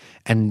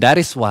 And that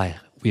is why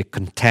we are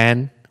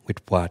content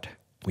with what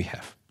we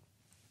have.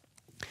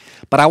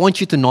 But I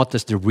want you to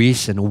notice the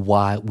reason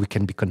why we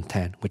can be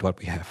content with what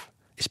we have.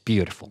 It's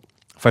beautiful.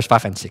 Verse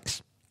 5 and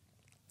 6.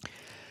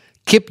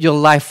 Keep your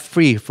life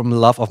free from the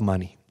love of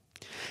money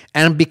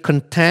and be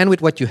content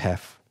with what you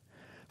have.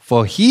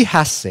 For he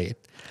has said,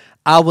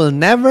 I will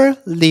never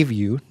leave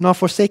you nor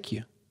forsake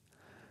you.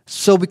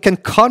 So we can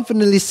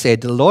confidently say,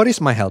 the Lord is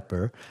my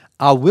helper.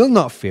 I will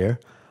not fear.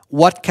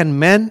 What can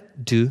man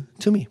do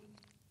to me?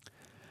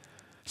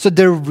 So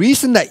the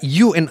reason that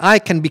you and I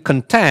can be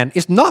content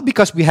is not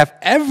because we have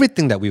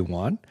everything that we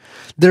want.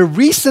 The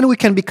reason we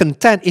can be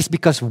content is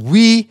because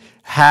we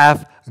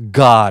have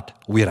God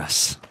with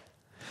us.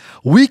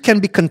 We can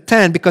be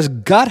content because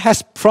God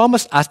has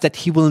promised us that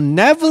He will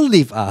never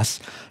leave us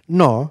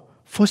nor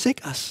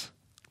forsake us.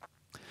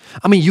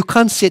 I mean, you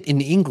can't say it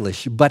in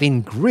English, but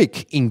in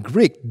Greek,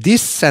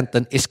 this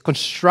sentence is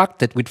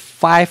constructed with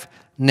 5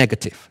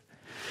 negatives.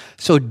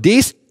 So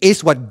this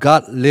is what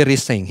God literally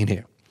is saying in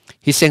here.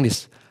 He's saying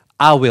this,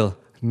 I will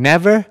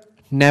never,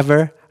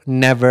 never,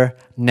 never,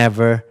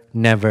 never,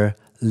 never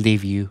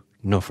leave you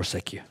nor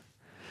forsake you.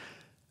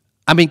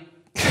 I mean,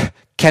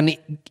 can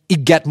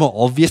it get more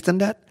obvious than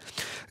that?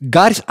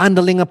 God is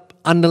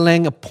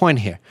underlying a point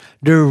here.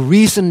 The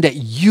reason that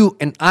you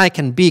and I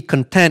can be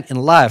content in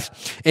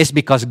life is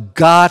because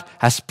God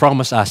has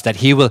promised us that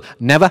He will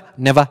never,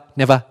 never,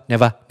 never,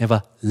 never,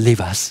 never leave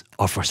us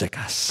or forsake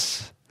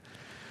us.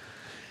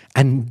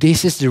 And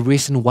this is the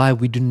reason why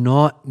we do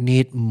not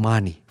need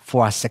money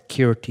for our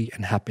security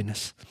and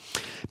happiness.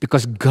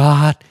 Because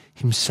God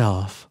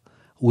Himself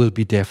will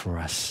be there for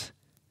us.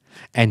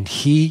 And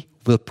He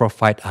will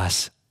provide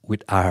us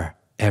with our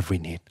every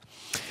need.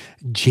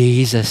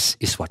 Jesus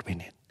is what we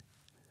need.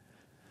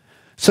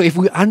 So if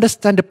we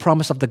understand the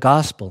promise of the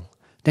gospel,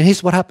 then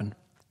here's what happened.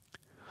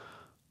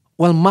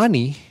 Well,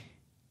 money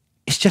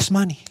is just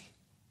money.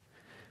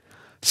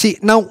 See,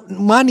 now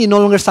money no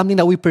longer something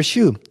that we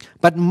pursue,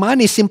 but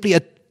money is simply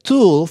a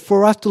tool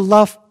for us to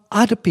love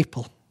other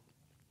people.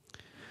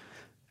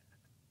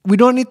 We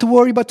don't need to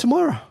worry about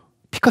tomorrow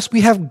because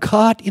we have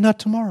God in our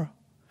tomorrow.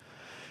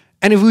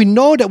 And if we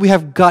know that we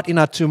have God in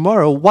our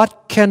tomorrow,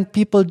 what can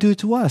people do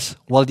to us?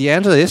 Well, the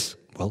answer is,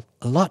 well,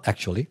 a lot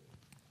actually.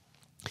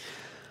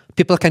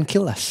 People can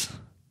kill us.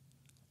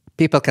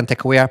 People can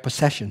take away our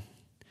possession.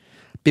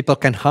 People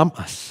can harm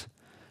us.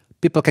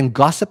 People can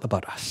gossip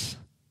about us.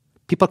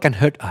 People can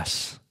hurt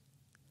us.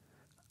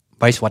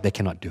 But it's what they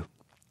cannot do.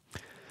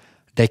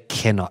 They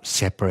cannot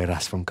separate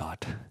us from God.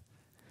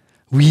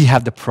 We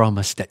have the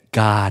promise that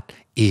God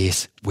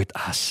is with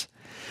us.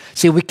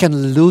 See, we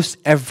can lose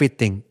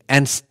everything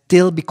and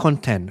still be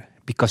content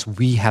because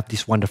we have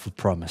this wonderful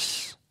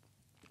promise.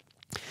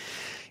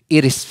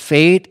 It is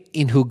faith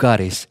in who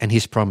God is and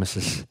His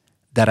promises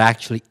that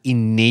actually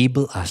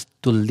enable us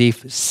to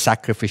live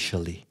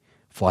sacrificially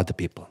for other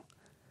people.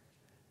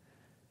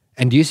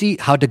 And do you see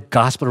how the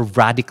gospel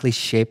radically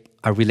shaped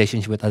our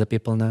relationship with other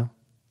people now?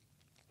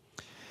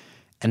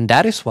 And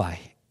that is why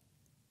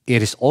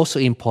it is also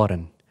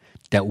important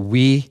that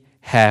we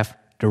have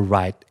the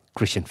right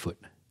Christian food.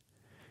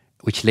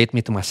 Which led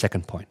me to my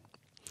second point.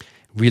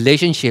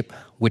 Relationship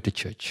with the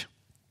church.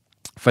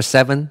 Verse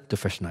 7 to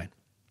verse 9.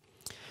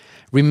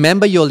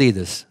 Remember your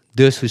leaders,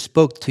 those who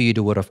spoke to you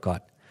the word of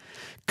God.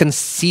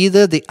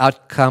 Consider the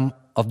outcome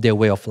of their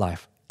way of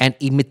life and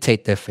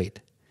imitate their faith.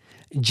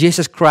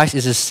 Jesus Christ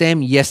is the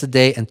same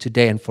yesterday and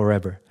today and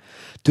forever.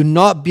 Do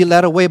not be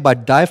led away by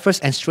diverse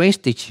and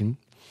strange teaching,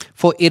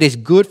 for it is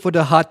good for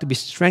the heart to be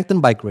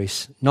strengthened by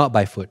grace, not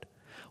by food,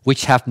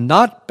 which have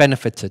not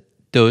benefited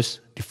those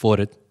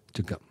devoted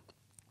to God.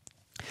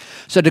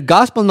 So the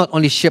gospel not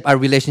only shaped our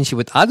relationship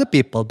with other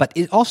people, but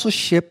it also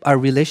shaped our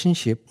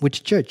relationship with the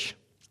church.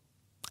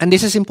 And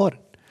this is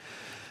important.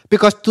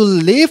 Because to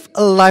live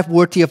a life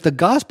worthy of the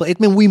gospel, it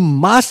means we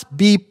must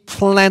be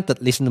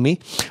planted, listen to me,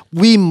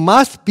 we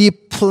must be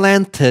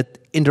planted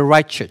in the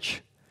right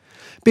church.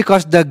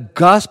 Because the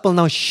gospel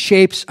now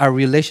shapes our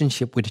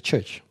relationship with the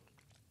church.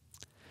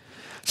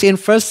 See, in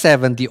verse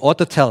 7, the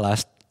author tells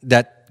us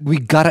that we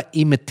gotta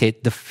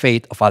imitate the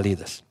faith of our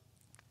leaders.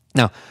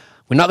 Now,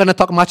 we're not going to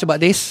talk much about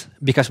this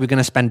because we're going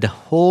to spend the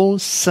whole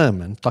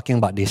sermon talking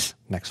about this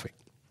next week.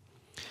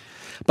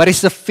 But it's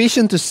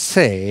sufficient to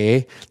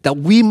say that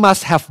we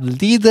must have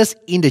leaders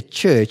in the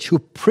church who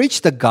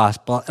preach the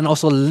gospel and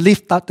also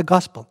live out the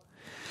gospel.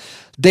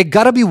 They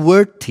got to be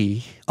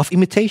worthy of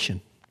imitation.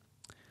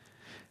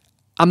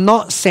 I'm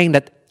not saying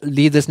that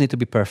leaders need to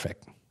be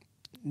perfect.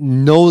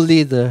 no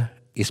leader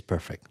is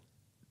perfect.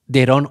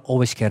 They don't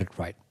always get it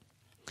right.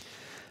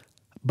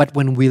 But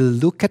when we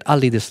look at our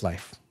leaders'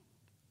 life,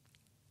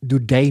 do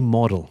they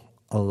model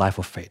a life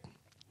of faith?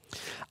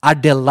 Are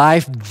their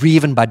life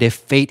driven by their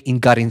faith in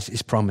God and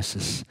His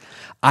promises?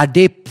 Are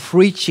they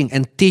preaching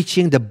and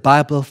teaching the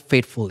Bible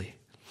faithfully?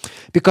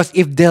 Because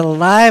if their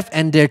life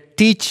and their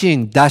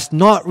teaching does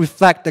not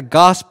reflect the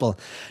gospel,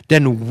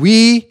 then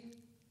we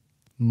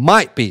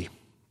might be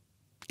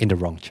in the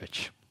wrong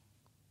church.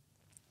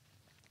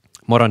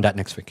 More on that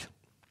next week.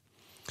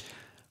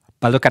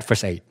 But look at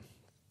verse 8.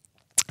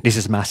 This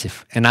is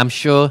massive, and I'm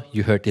sure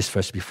you heard this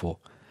verse before.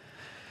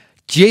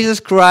 Jesus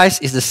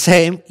Christ is the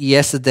same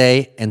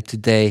yesterday and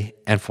today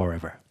and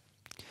forever.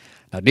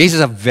 Now, this is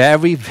a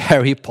very,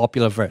 very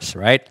popular verse,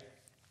 right?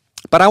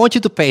 But I want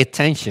you to pay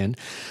attention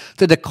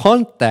to the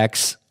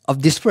context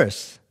of this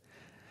verse.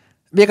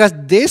 Because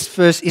this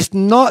verse is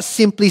not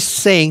simply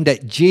saying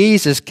that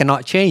Jesus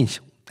cannot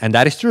change, and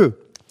that is true.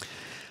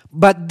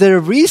 But the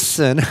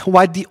reason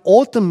why the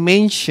author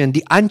mentioned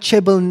the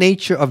unchangeable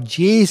nature of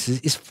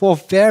Jesus is for a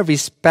very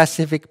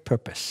specific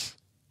purpose.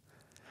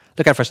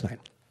 Look at verse 9.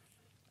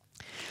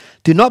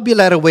 Do not be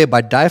led away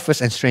by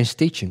diverse and strange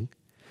teaching,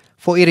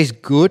 for it is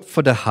good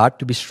for the heart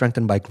to be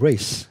strengthened by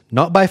grace,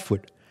 not by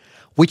food,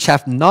 which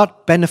have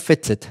not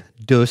benefited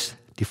those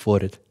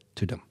devoted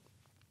to them.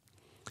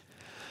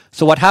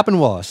 So what happened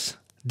was,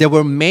 there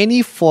were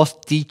many false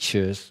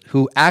teachers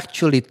who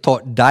actually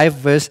taught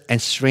diverse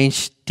and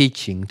strange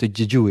teaching to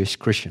the Jewish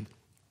Christian.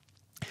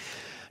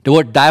 The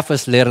word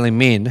diverse literally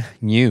means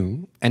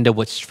new, and the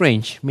word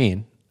strange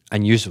means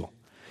unusual.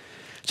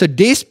 So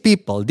these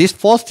people, these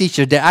false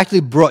teachers, they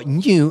actually brought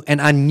new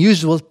and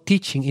unusual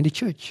teaching in the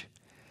church.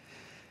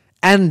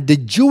 And the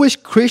Jewish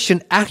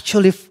Christian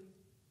actually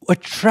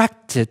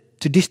attracted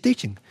to this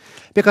teaching.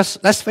 Because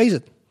let's face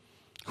it,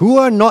 who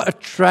are not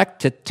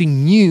attracted to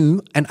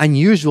new and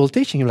unusual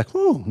teaching? You're like,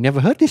 oh, never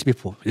heard this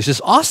before. This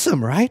is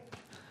awesome, right?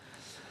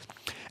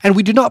 And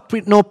we do not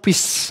know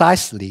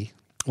precisely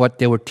what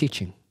they were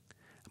teaching,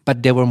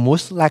 but they were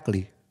most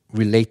likely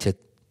related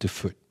to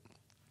food.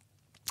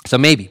 So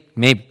maybe,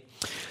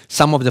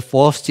 some of the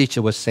false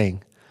teachers were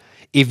saying,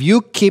 if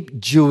you keep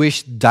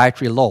Jewish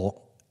dietary law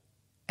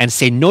and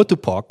say no to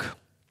pork,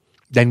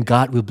 then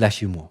God will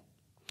bless you more.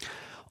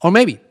 Or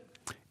maybe,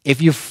 if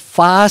you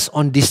fast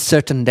on this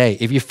certain day,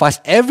 if you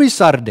fast every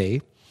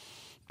Saturday,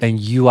 then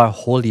you are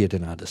holier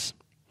than others.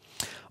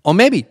 Or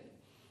maybe,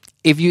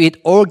 if you eat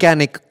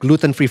organic,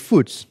 gluten-free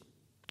foods,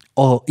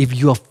 or if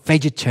you are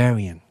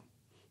vegetarian,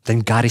 then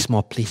God is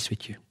more pleased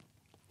with you.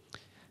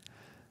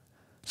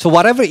 So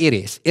whatever it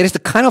is the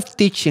kind of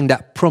teaching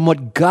that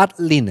promotes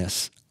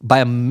godliness by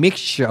a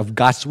mixture of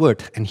God's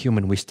word and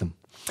human wisdom,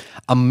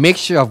 a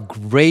mixture of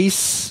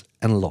grace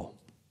and law.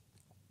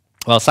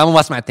 Well, some of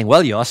us might think,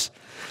 well, Yos,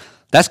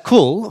 that's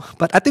cool,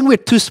 but I think we're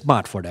too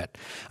smart for that.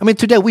 I mean,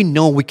 today we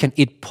know we can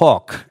eat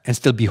pork and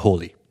still be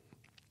holy.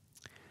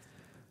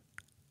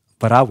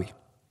 But are we?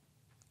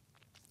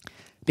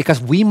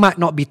 Because we might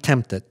not be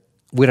tempted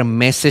with a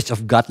message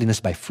of godliness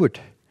by food,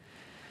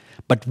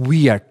 but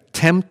we are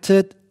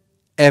tempted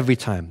every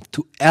time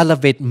to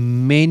elevate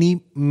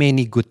many,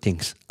 many good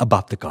things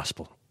about the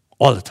gospel,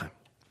 all the time.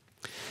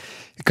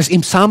 Because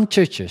in some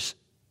churches,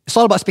 it's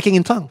all about speaking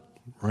in tongue,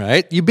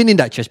 right? You've been in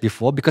that church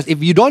before, because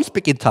if you don't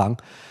speak in tongue,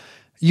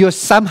 you're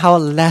somehow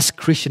less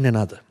Christian than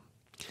others.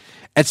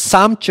 At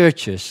some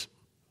churches,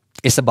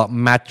 it's about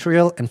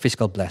material and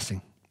physical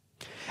blessing.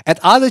 At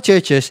other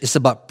churches, it's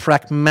about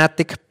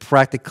pragmatic,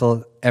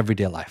 practical,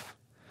 everyday life.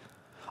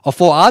 Or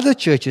for other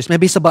churches,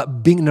 maybe it's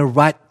about being in the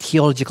right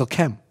theological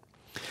camp.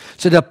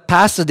 So the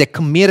pastors, they're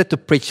committed to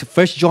preach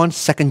 1 John,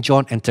 2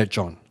 John, and 3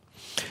 John.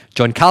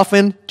 John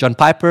Calvin, John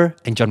Piper,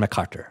 and John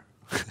MacArthur.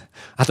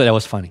 I thought that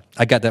was funny.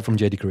 I got that from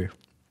J.D. Greer.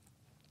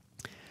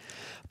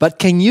 But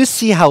can you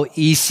see how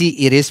easy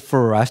it is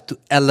for us to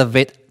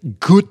elevate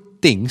good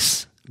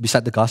things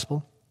beside the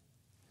gospel?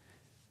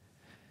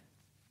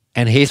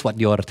 And here's what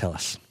the author tells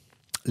us.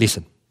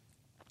 Listen.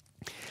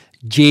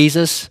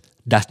 Jesus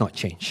does not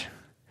change.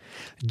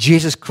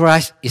 Jesus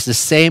Christ is the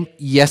same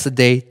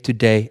yesterday,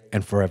 today,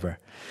 and forever.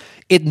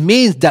 It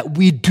means that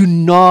we do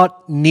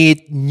not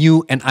need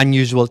new and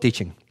unusual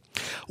teaching.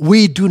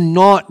 We do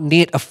not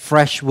need a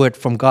fresh word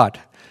from God.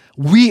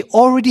 We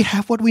already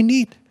have what we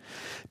need.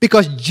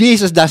 Because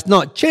Jesus does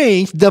not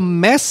change, the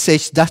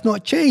message does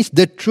not change,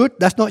 the truth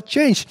does not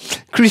change,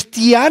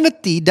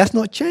 Christianity does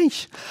not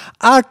change,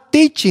 our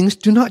teachings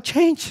do not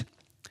change.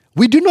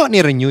 We do not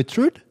need a new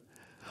truth.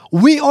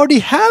 We already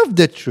have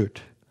the truth.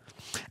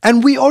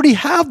 And we already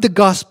have the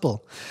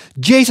gospel.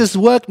 Jesus'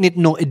 work needs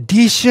no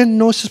addition,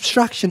 no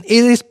subtraction.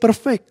 It is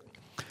perfect.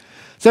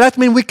 So that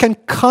means we can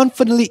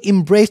confidently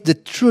embrace the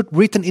truth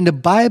written in the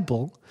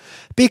Bible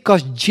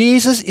because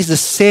Jesus is the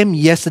same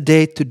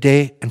yesterday,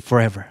 today, and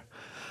forever.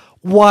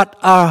 What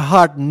our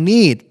heart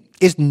needs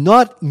is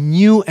not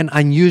new and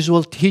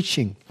unusual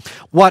teaching.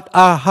 What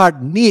our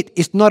heart needs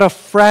is not a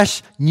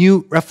fresh,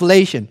 new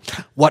revelation.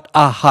 What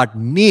our heart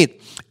needs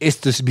is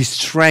to be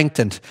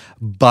strengthened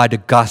by the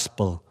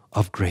gospel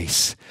of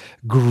grace.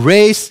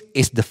 Grace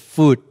is the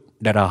food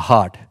that our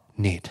heart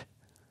need.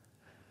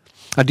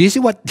 Now, do you see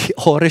what the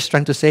author is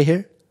trying to say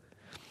here?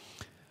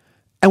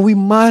 And we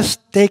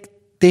must take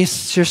this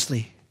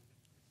seriously.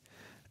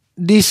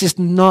 This is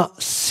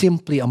not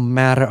simply a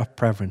matter of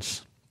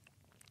preference.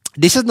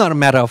 This is not a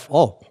matter of,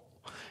 oh,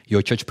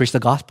 your church preached the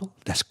gospel?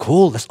 That's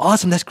cool, that's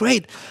awesome, that's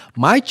great.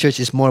 My church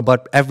is more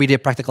about everyday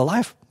practical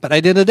life. But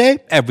at the end of the day,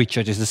 every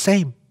church is the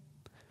same.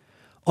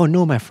 Oh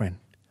no, my friend.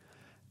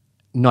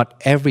 Not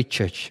every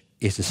church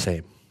is the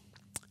same.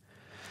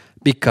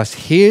 Because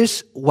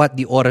here's what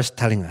the author is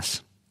telling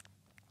us.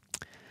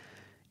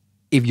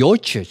 If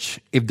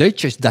their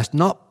church does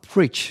not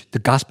preach the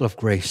gospel of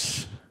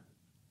grace,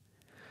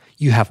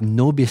 you have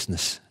no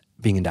business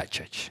being in that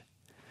church.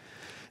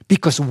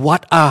 Because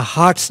what our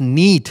hearts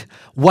need,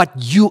 what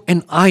you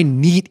and I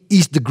need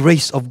is the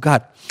grace of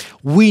God.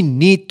 We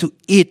need to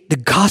eat the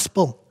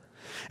gospel.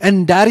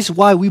 And that is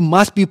why we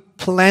must be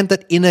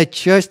planted in a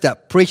church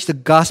that preaches the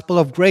gospel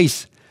of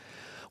grace.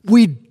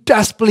 We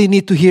desperately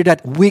need to hear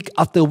that week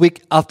after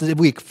week after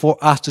week for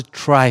us to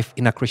thrive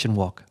in our Christian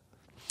walk.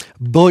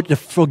 Both the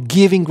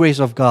forgiving grace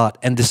of God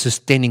and the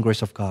sustaining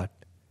grace of God.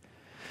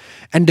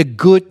 And the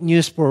good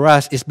news for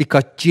us is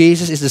because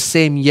Jesus is the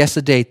same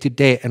yesterday,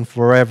 today, and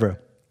forever.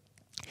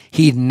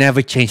 He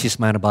never changed his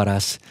mind about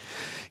us.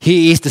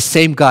 He is the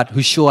same God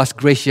who showed us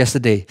grace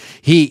yesterday.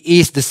 He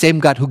is the same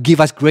God who gave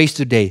us grace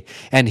today.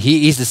 And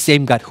He is the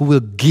same God who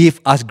will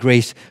give us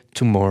grace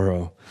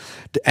tomorrow.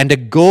 And the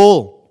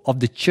goal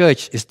of the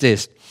church is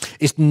this.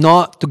 It's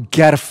not to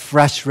get a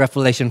fresh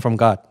revelation from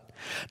God.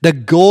 The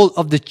goal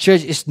of the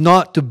church is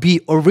not to be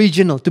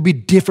original, to be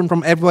different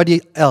from everybody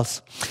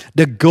else.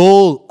 The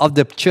goal of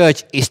the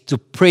church is to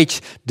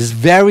preach this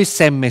very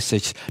same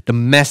message, the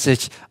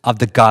message of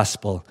the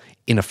gospel,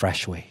 in a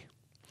fresh way.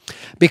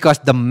 Because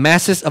the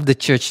message of the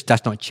church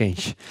does not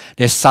change.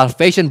 There's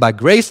salvation by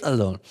grace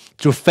alone,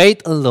 through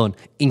faith alone,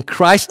 in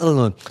Christ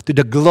alone, to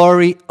the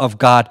glory of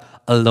God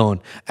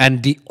alone.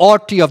 And the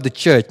authority of the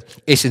church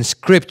is in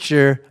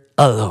Scripture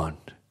alone.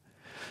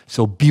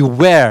 So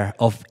beware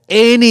of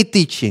any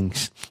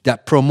teachings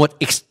that promote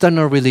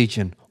external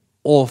religion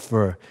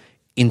over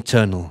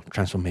internal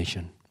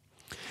transformation.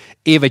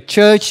 If a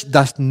church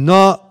does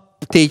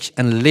not teach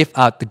and live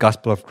out the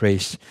gospel of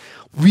grace,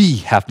 we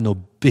have no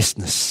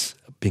business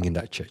being in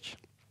that church.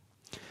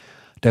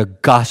 The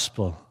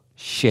gospel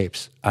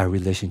shapes our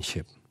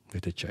relationship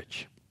with the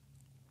church.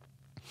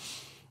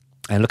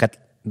 And look at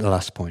the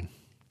last point.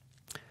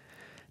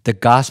 The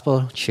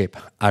gospel shapes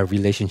our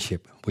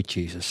relationship with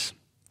Jesus.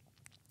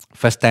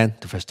 Verse 10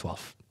 to verse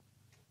 12.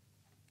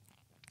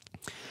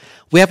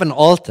 We have an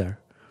altar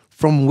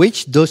from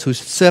which those who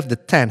serve the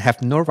tent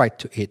have no right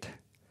to eat.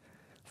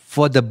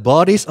 For the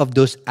bodies of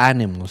those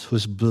animals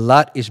whose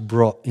blood is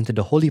brought into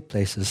the holy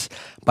places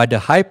by the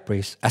high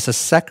priest as a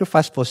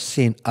sacrifice for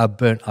sin are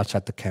burned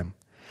outside the camp.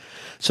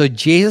 So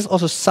Jesus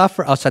also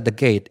suffered outside the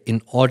gate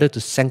in order to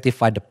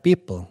sanctify the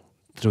people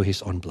through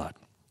his own blood.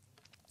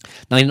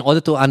 Now, in order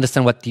to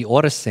understand what the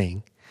author is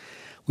saying,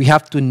 we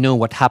have to know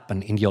what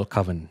happened in the Old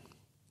Covenant.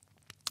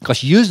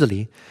 Because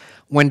usually,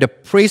 when the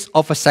priest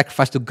offers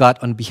sacrifice to God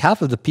on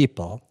behalf of the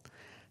people,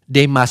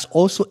 they must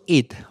also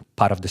eat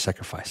part of the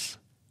sacrifice.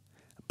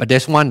 But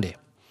there's one day.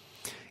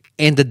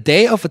 In the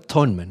Day of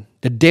Atonement,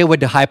 the day where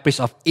the high priest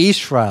of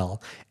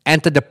Israel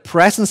entered the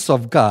presence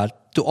of God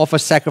to offer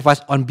sacrifice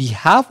on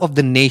behalf of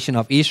the nation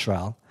of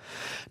Israel,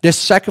 the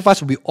sacrifice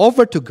will be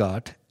offered to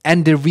God,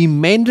 and the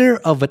remainder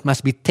of it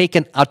must be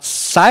taken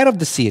outside of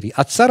the city,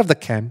 outside of the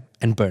camp,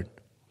 and burned.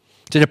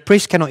 So the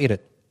priest cannot eat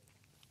it.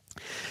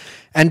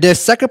 And the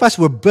sacrifice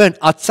were burned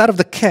outside of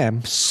the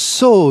camp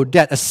so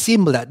that a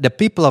symbol that the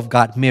people of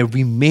God may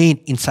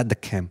remain inside the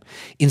camp,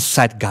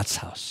 inside God's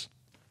house.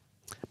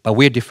 But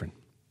we're different.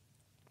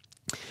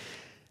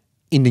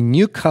 In the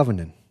new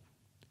covenant,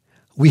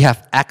 we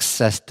have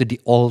access to the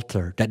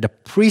altar that the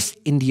priests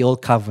in the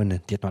old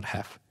covenant did not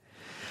have.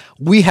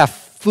 We have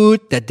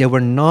food that they were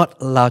not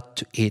allowed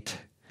to eat.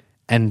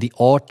 And the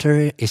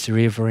altar is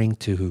referring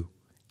to who?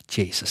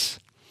 Jesus.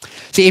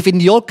 See, if in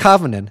the old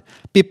covenant,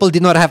 people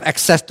did not have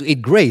access to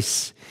eat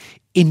grace,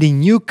 in the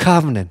new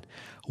covenant,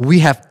 we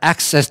have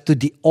access to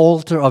the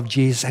altar of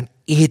Jesus and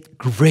eat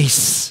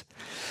grace.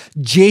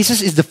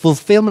 Jesus is the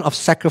fulfillment of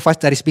sacrifice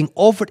that is being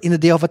offered in the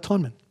Day of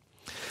Atonement.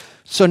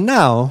 So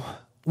now,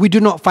 we do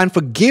not find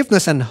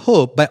forgiveness and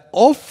hope by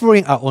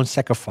offering our own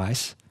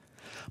sacrifice,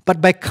 but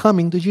by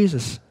coming to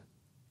Jesus.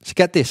 So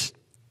get this.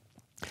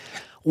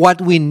 What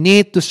we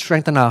need to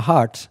strengthen our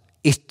hearts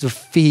is to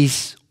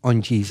feast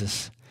on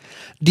Jesus.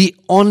 The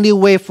only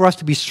way for us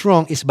to be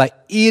strong is by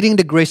eating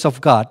the grace of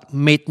God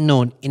made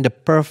known in the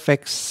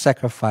perfect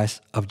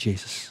sacrifice of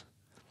Jesus.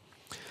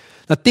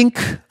 Now think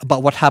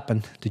about what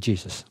happened to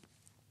Jesus.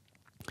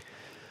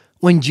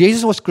 When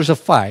Jesus was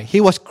crucified,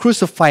 he was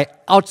crucified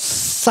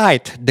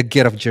outside the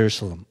gate of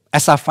Jerusalem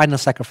as our final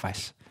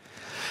sacrifice.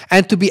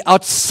 And to be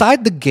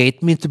outside the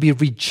gate means to be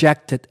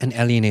rejected and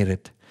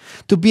alienated.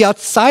 To be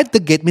outside the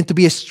gate means to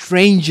be a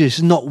stranger,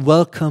 not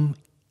welcome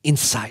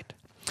inside.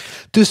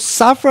 To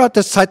suffer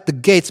outside the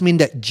gates means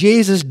that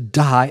Jesus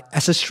died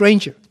as a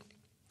stranger.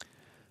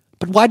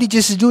 But why did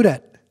Jesus do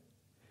that?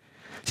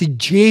 See,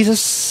 Jesus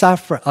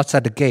suffered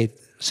outside the gate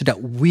so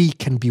that we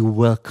can be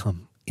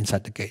welcome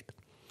inside the gate.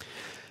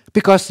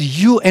 Because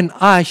you and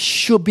I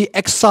should be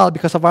exiled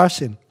because of our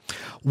sin.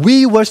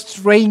 We were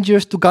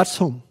strangers to God's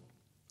home.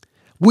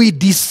 We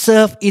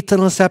deserve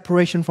eternal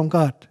separation from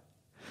God.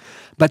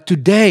 But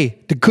today,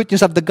 the good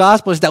news of the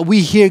gospel is that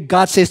we hear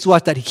God says to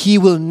us that He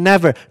will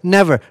never,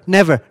 never,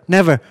 never,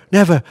 never,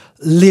 never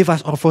leave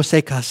us or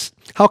forsake us.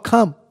 How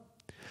come?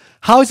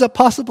 How is that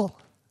possible?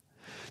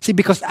 See,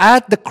 because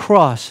at the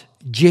cross,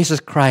 Jesus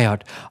cried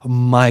out,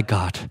 my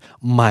God,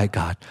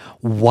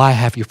 why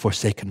have you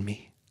forsaken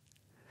me?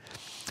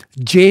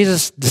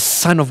 Jesus, the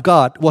Son of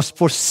God, was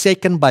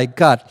forsaken by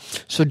God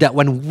so that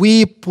when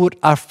we put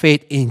our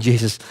faith in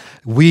Jesus,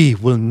 we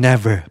will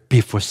never be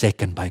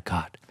forsaken by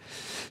God.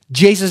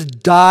 Jesus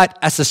died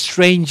as a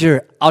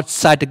stranger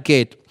outside the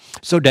gate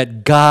so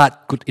that God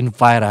could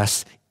invite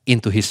us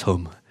into His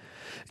home.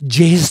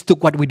 Jesus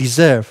took what we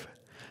deserve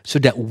so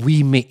that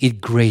we may eat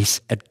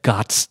grace at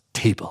God's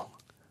table.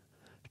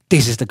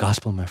 This is the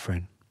gospel, my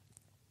friend.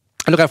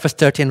 Look at verse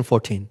 13 and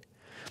 14.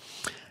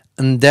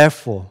 And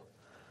therefore,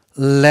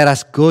 let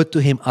us go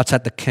to him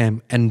outside the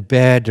camp and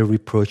bear the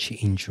reproach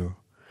he endured.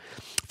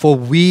 For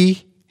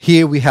we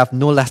have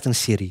no lasting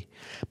city,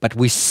 but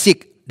we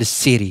seek the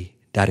city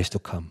that is to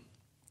come.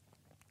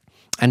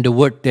 And the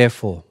word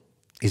therefore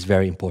is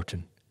very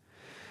important.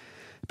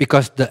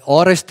 Because the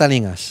author is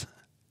telling us,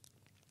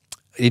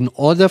 in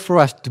order for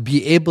us to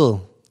be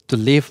able to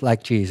live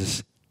like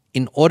Jesus,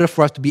 in order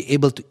for us to be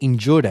able to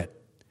endure that,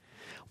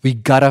 we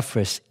gotta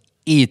first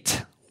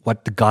eat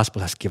what the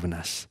gospel has given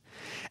us.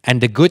 And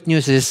the good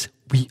news is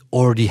we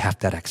already have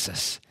that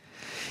access.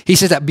 He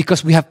says that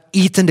because we have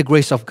eaten the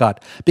grace of God,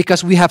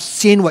 because we have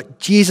seen what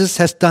Jesus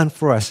has done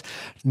for us,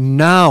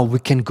 now we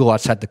can go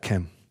outside the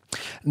camp.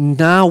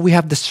 Now we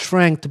have the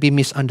strength to be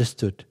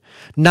misunderstood.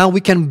 Now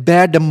we can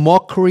bear the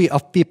mockery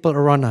of people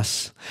around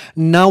us.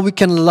 Now we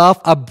can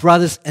love our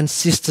brothers and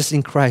sisters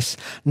in Christ.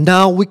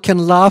 Now we can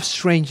love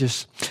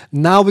strangers.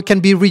 Now we can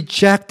be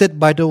rejected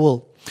by the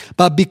world.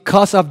 But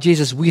because of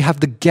Jesus, we have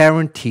the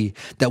guarantee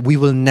that we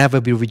will never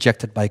be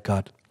rejected by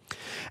God.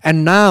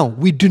 And now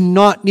we do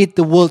not need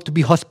the world to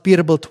be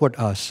hospitable toward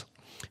us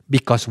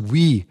because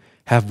we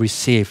have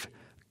received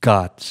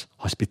God's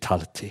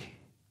hospitality.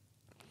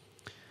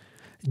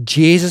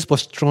 Jesus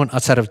was thrown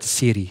outside of the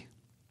city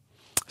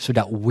so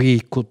that we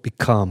could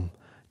become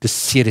the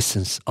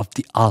citizens of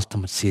the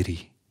ultimate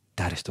city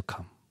that is to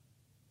come.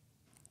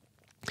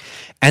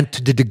 And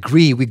to the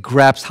degree we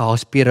grasp how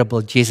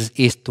hospitable Jesus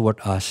is toward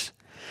us,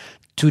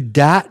 to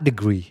that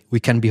degree we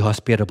can be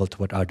hospitable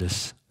toward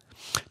others.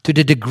 To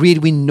the degree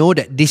we know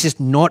that this is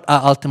not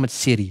our ultimate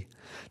city,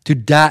 to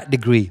that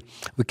degree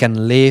we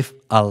can live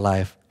our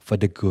life for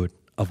the good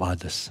of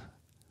others.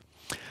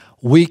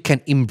 We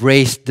can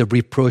embrace the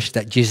reproach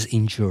that Jesus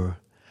endured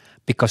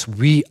because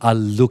we are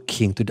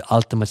looking to the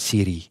ultimate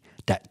city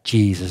that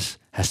Jesus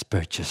has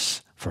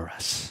purchased for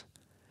us.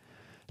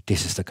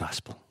 This is the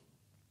gospel.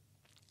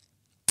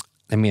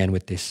 Let me end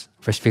with this,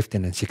 verse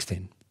 15 and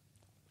 16.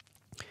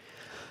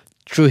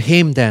 Through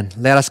him then,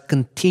 let us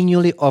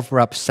continually offer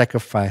up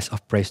sacrifice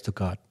of praise to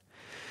God.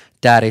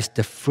 That is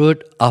the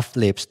fruit of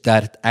lips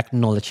that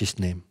acknowledge his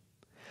name.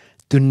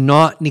 Do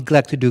not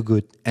neglect to do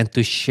good and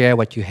to share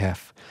what you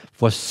have,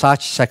 for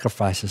such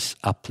sacrifices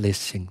are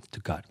pleasing to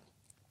God.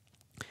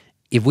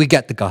 If we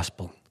get the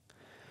gospel,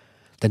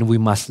 then we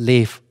must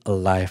live a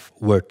life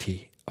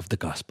worthy of the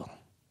gospel.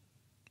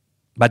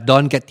 But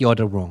don't get the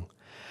order wrong.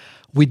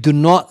 We do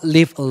not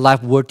live a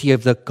life worthy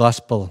of the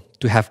gospel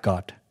to have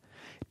God.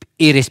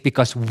 It is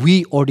because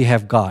we already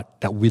have God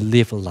that we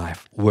live a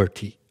life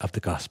worthy of the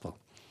gospel.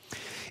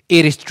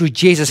 It is through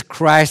Jesus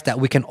Christ that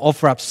we can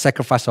offer up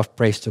sacrifice of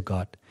praise to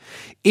God.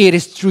 It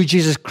is through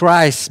Jesus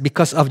Christ,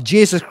 because of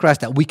Jesus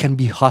Christ, that we can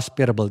be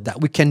hospitable,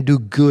 that we can do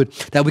good,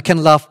 that we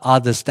can love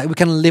others, that we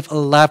can live a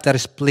life that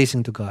is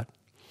pleasing to God.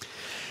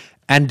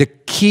 And the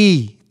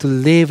key to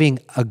living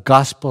a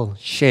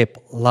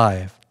gospel-shaped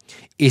life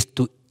is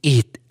to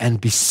eat and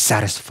be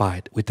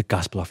satisfied with the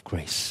gospel of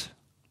grace.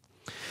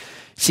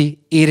 See,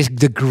 it is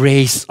the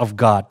grace of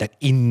God that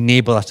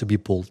enables us to be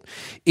bold.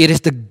 It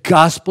is the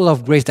gospel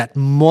of grace that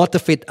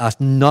motivates us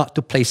not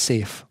to play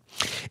safe.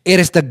 It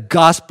is the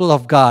gospel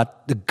of God,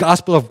 the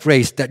gospel of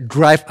grace that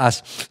drives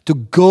us to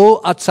go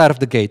outside of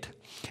the gate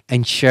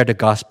and share the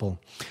gospel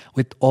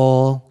with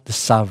all the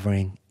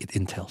suffering it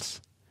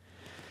entails.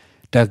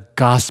 The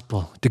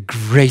gospel, the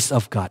grace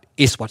of God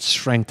is what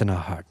strengthens our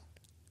heart.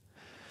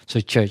 So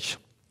church,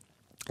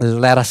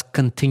 let us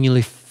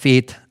continually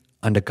feed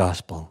on the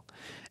gospel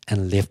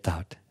and live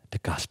out the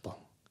gospel.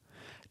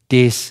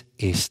 This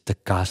is the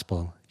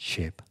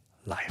gospel-shaped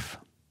life.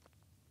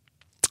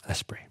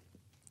 Let's pray.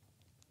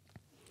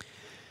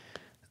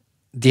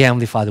 Dear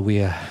Heavenly Father,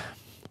 we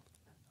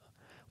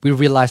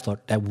realize, Lord,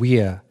 that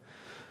we are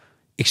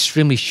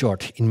extremely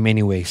short in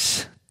many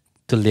ways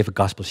to live a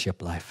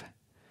gospel-shaped life.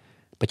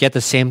 But yet at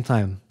the same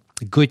time,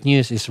 The good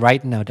news is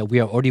right now that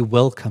we are already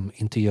welcome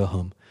into your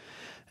home,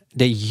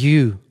 that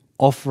you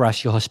offer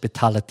us your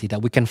hospitality,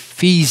 that we can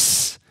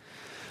feast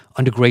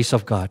on the grace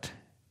of God,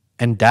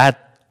 and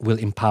that will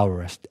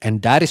empower us.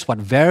 And that is what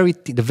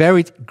the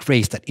very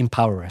grace that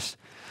empowers us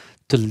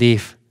to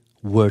live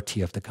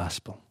worthy of the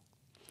gospel.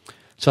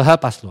 So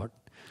help us, Lord.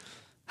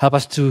 Help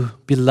us to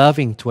be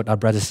loving toward our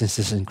brothers and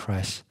sisters in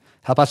Christ.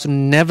 Help us to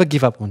never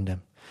give up on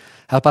them.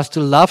 Help us to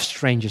love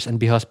strangers and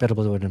be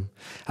hospitable toward them.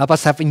 Help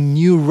us have a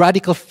new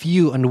radical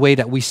view on the way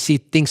that we see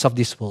things of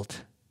this world.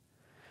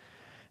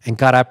 And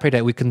God, I pray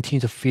that we continue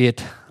to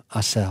feed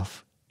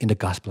ourselves in the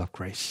gospel of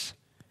grace.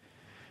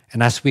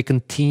 And as we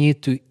continue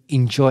to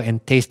enjoy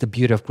and taste the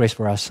beauty of grace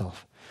for ourselves,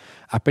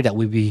 I pray that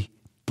we be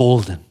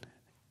boldened,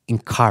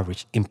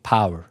 encouraged,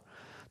 empowered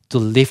to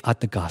live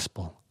out the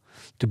gospel,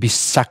 to be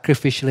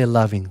sacrificially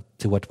loving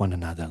toward one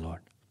another,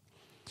 Lord.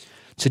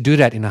 To do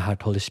that in our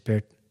heart, Holy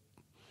Spirit,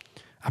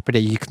 I pray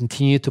that you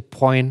continue to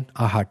point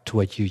our heart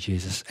toward you,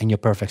 Jesus, and your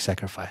perfect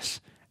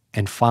sacrifice,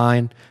 and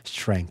find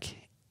strength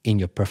in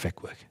your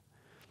perfect work.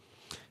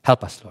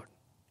 Help us, Lord.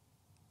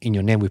 In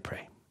your name we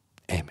pray.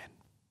 Amen.